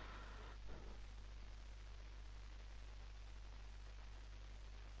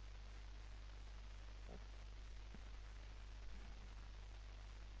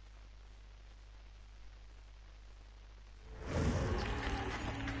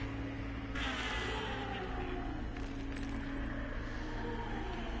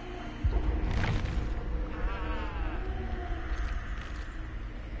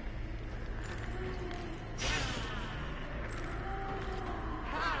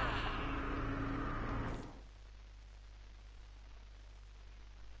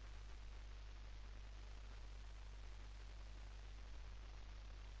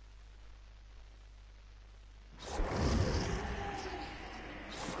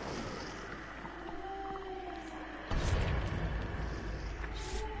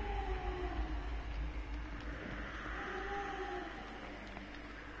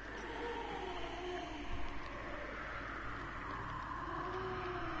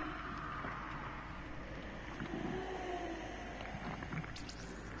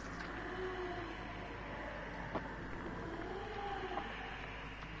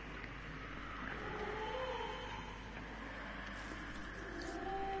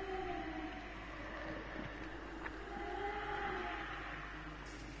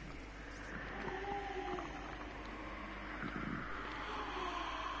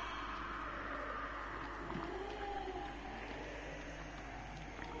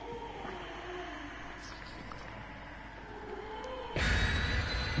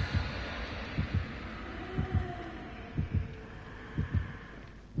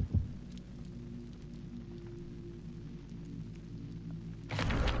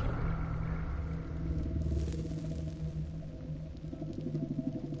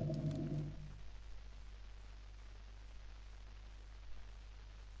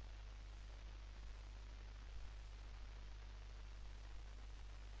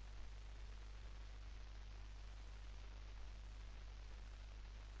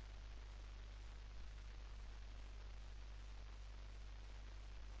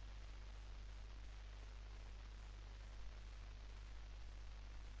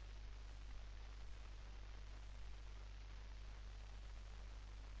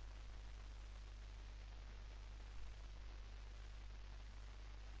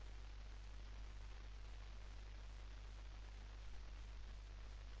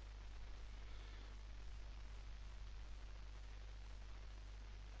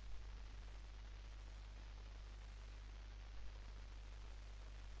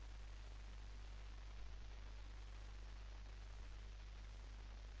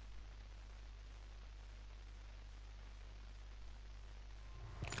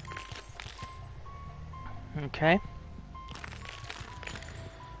 Okay.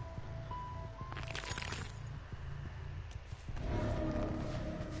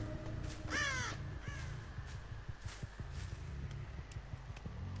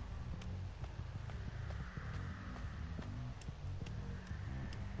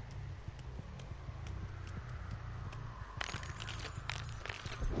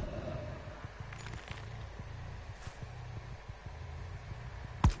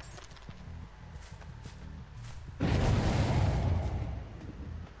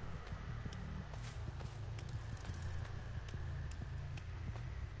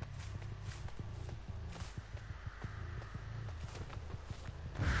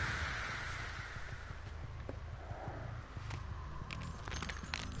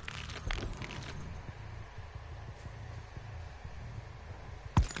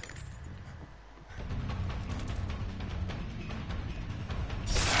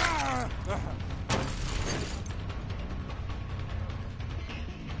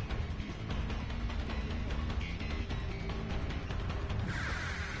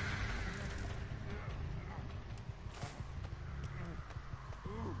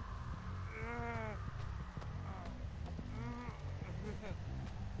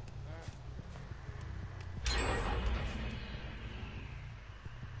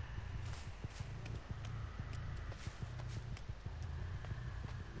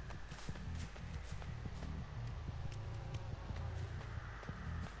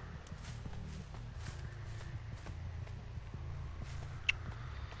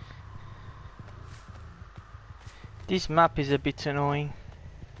 This map is a bit annoying.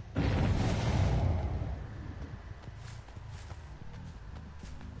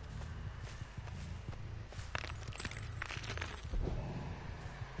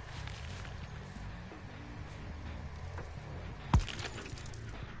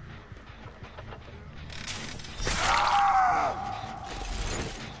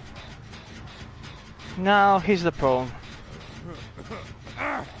 Now here's the problem.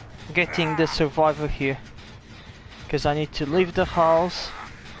 Getting the survivor here. Because I need to leave the house.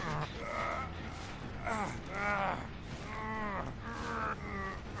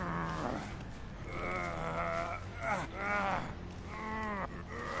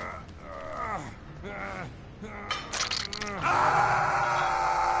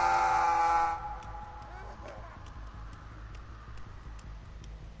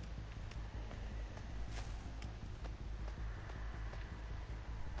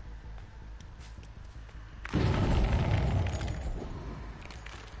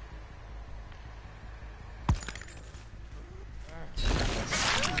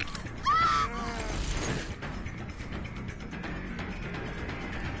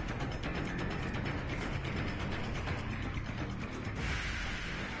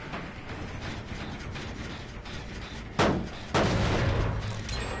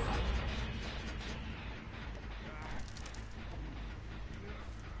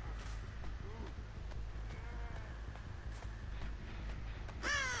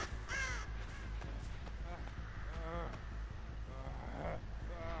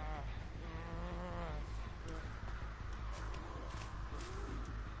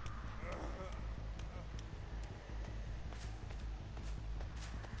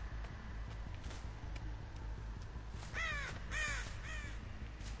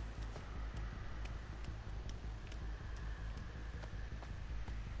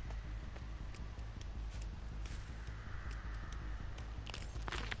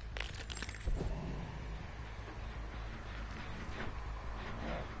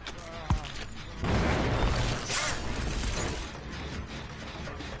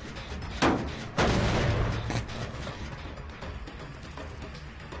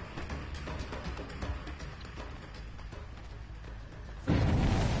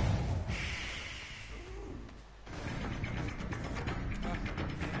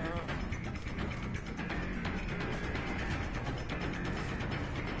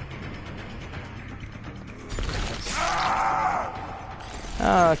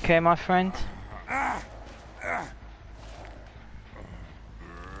 Okay, my friend.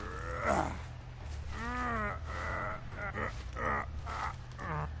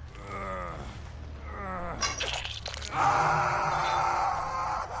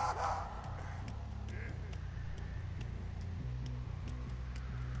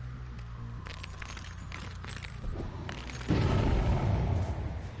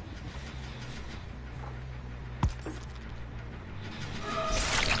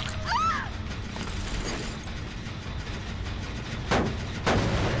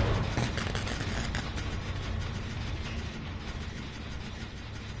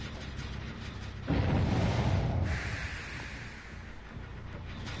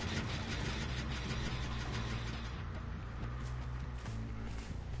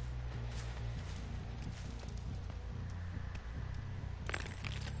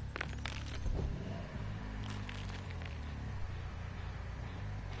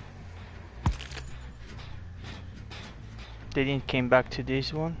 They didn't came back to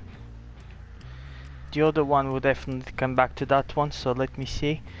this one. The other one will definitely come back to that one, so let me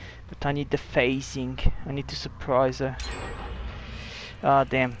see. But I need the phasing. I need to surprise her. Ah,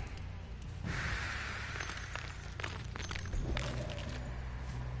 damn.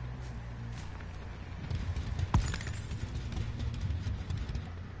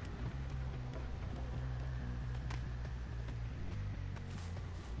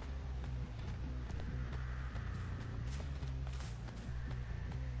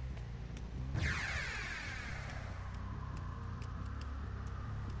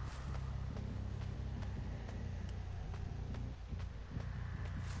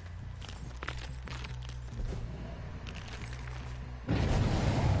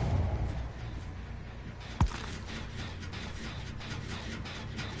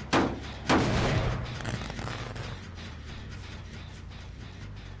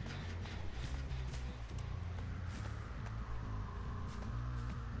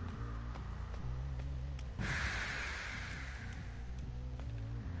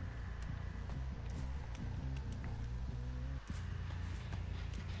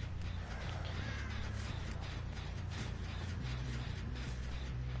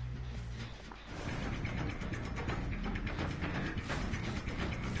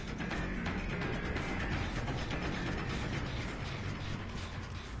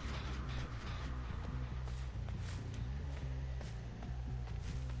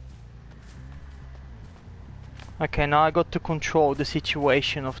 Okay, now I got to control the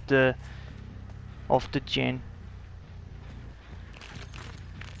situation of the Jinn.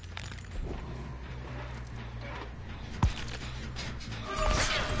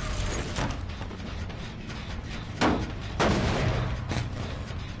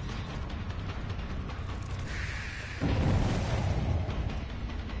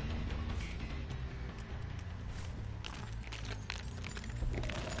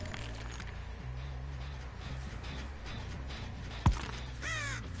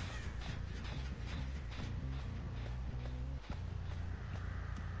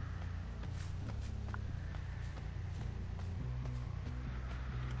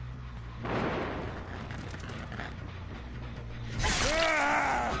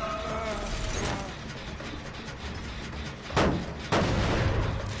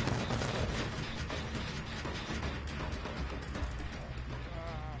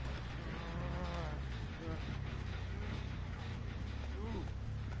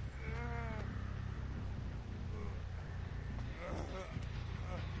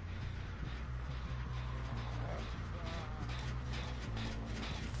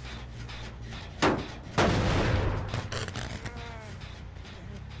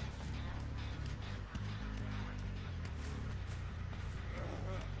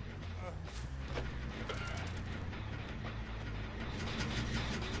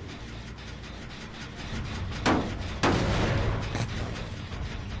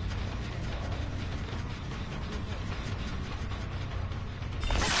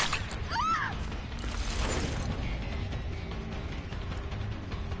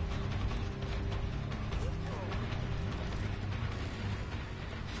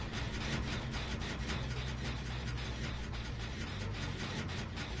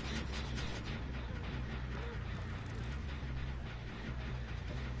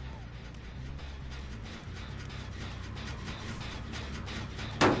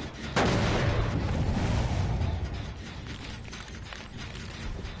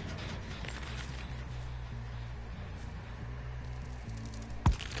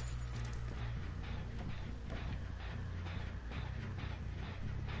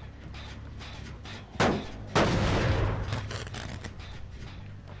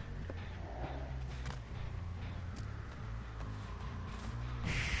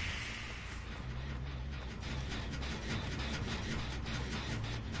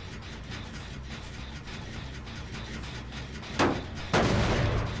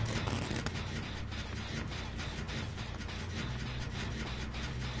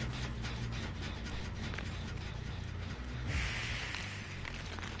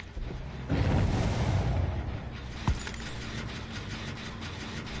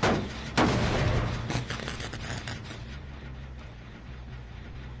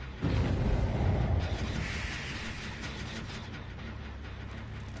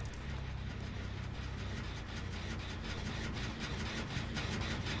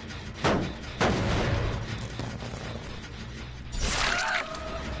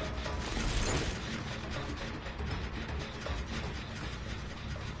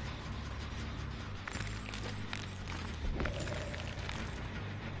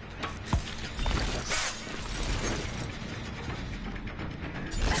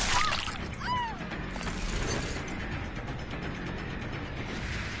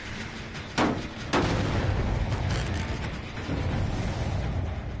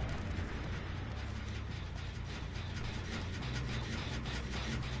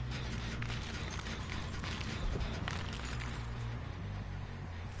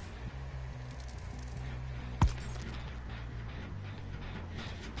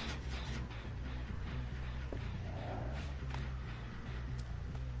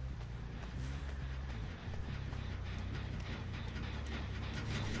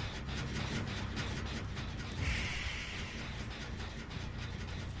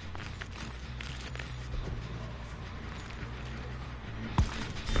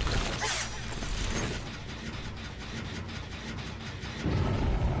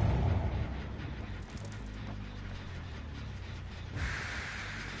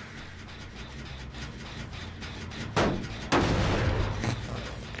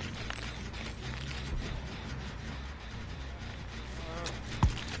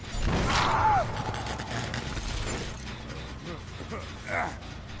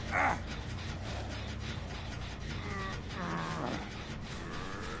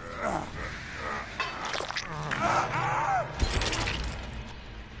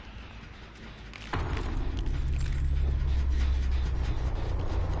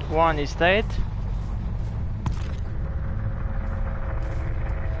 One is dead.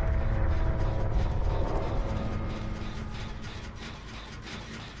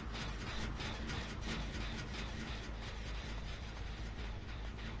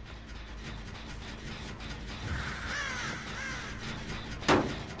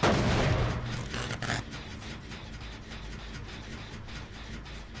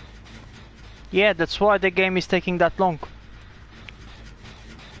 Yeah, that's why the game is taking that long.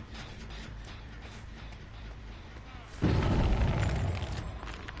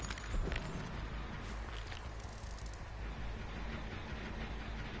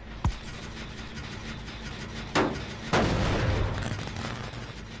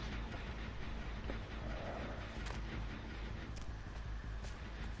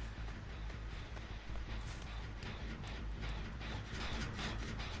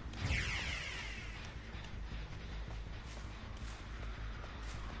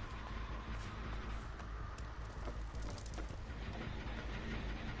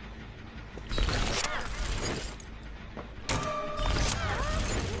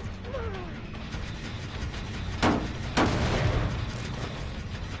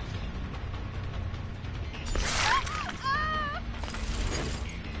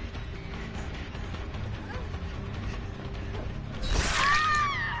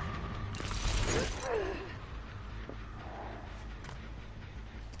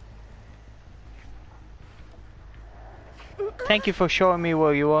 Thank you for showing me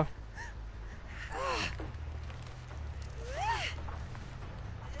where you are.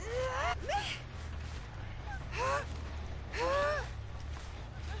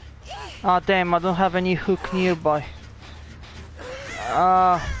 Ah, damn, I don't have any hook nearby.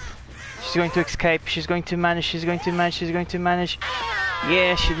 She's going to escape, she's going to manage, she's going to manage, she's going to manage.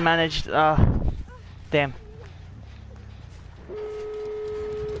 Yeah, she managed. Damn.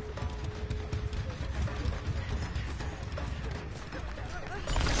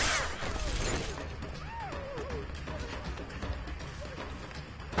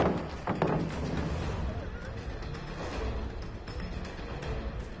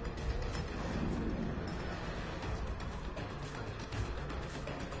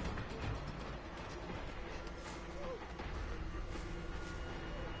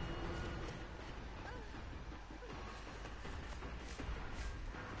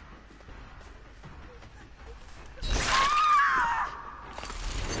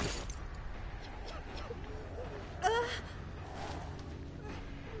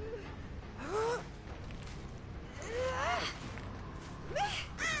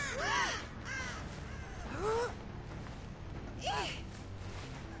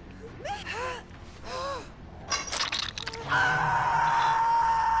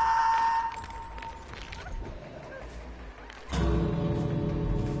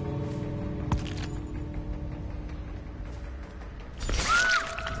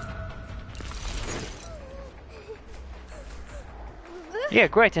 Yeah,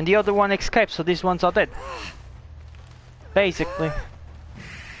 great, and the other one escaped, so these ones are dead. Basically.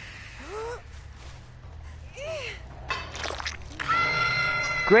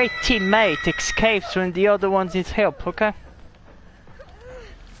 Great teammate escapes when the other one needs help, okay?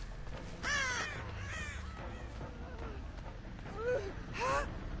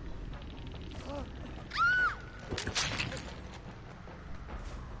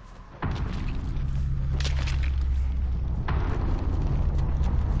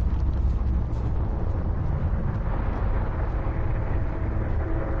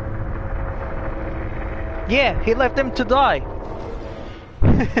 Yeah, he left them to die.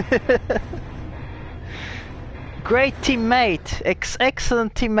 Great teammate,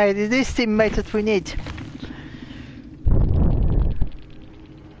 excellent teammate. It is teammate that we need.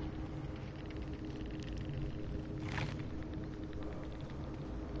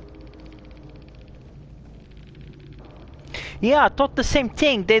 Yeah, I thought the same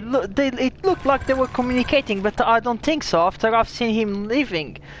thing. It looked like they were communicating, but I don't think so. After I've seen him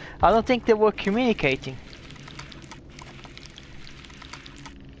leaving, I don't think they were communicating.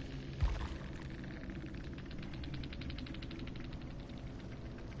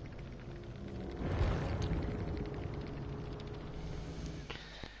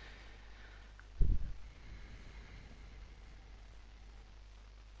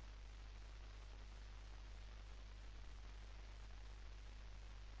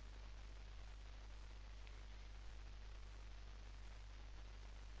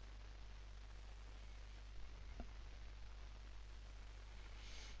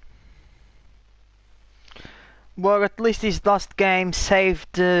 Well, at least this last game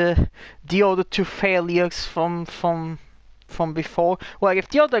saved the other two failures from from before. Well, if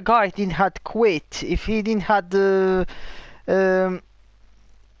the other guy didn't had quit, if he didn't had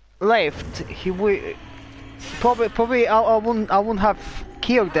left, he would probably I wouldn't have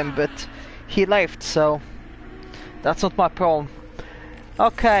killed them, but he left, so that's not my problem.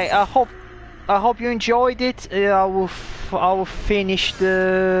 Okay, I hope you enjoyed it. I will finish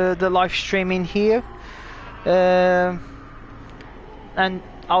the live streaming here, and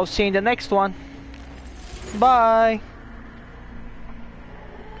I'll see you in the next one. Bye.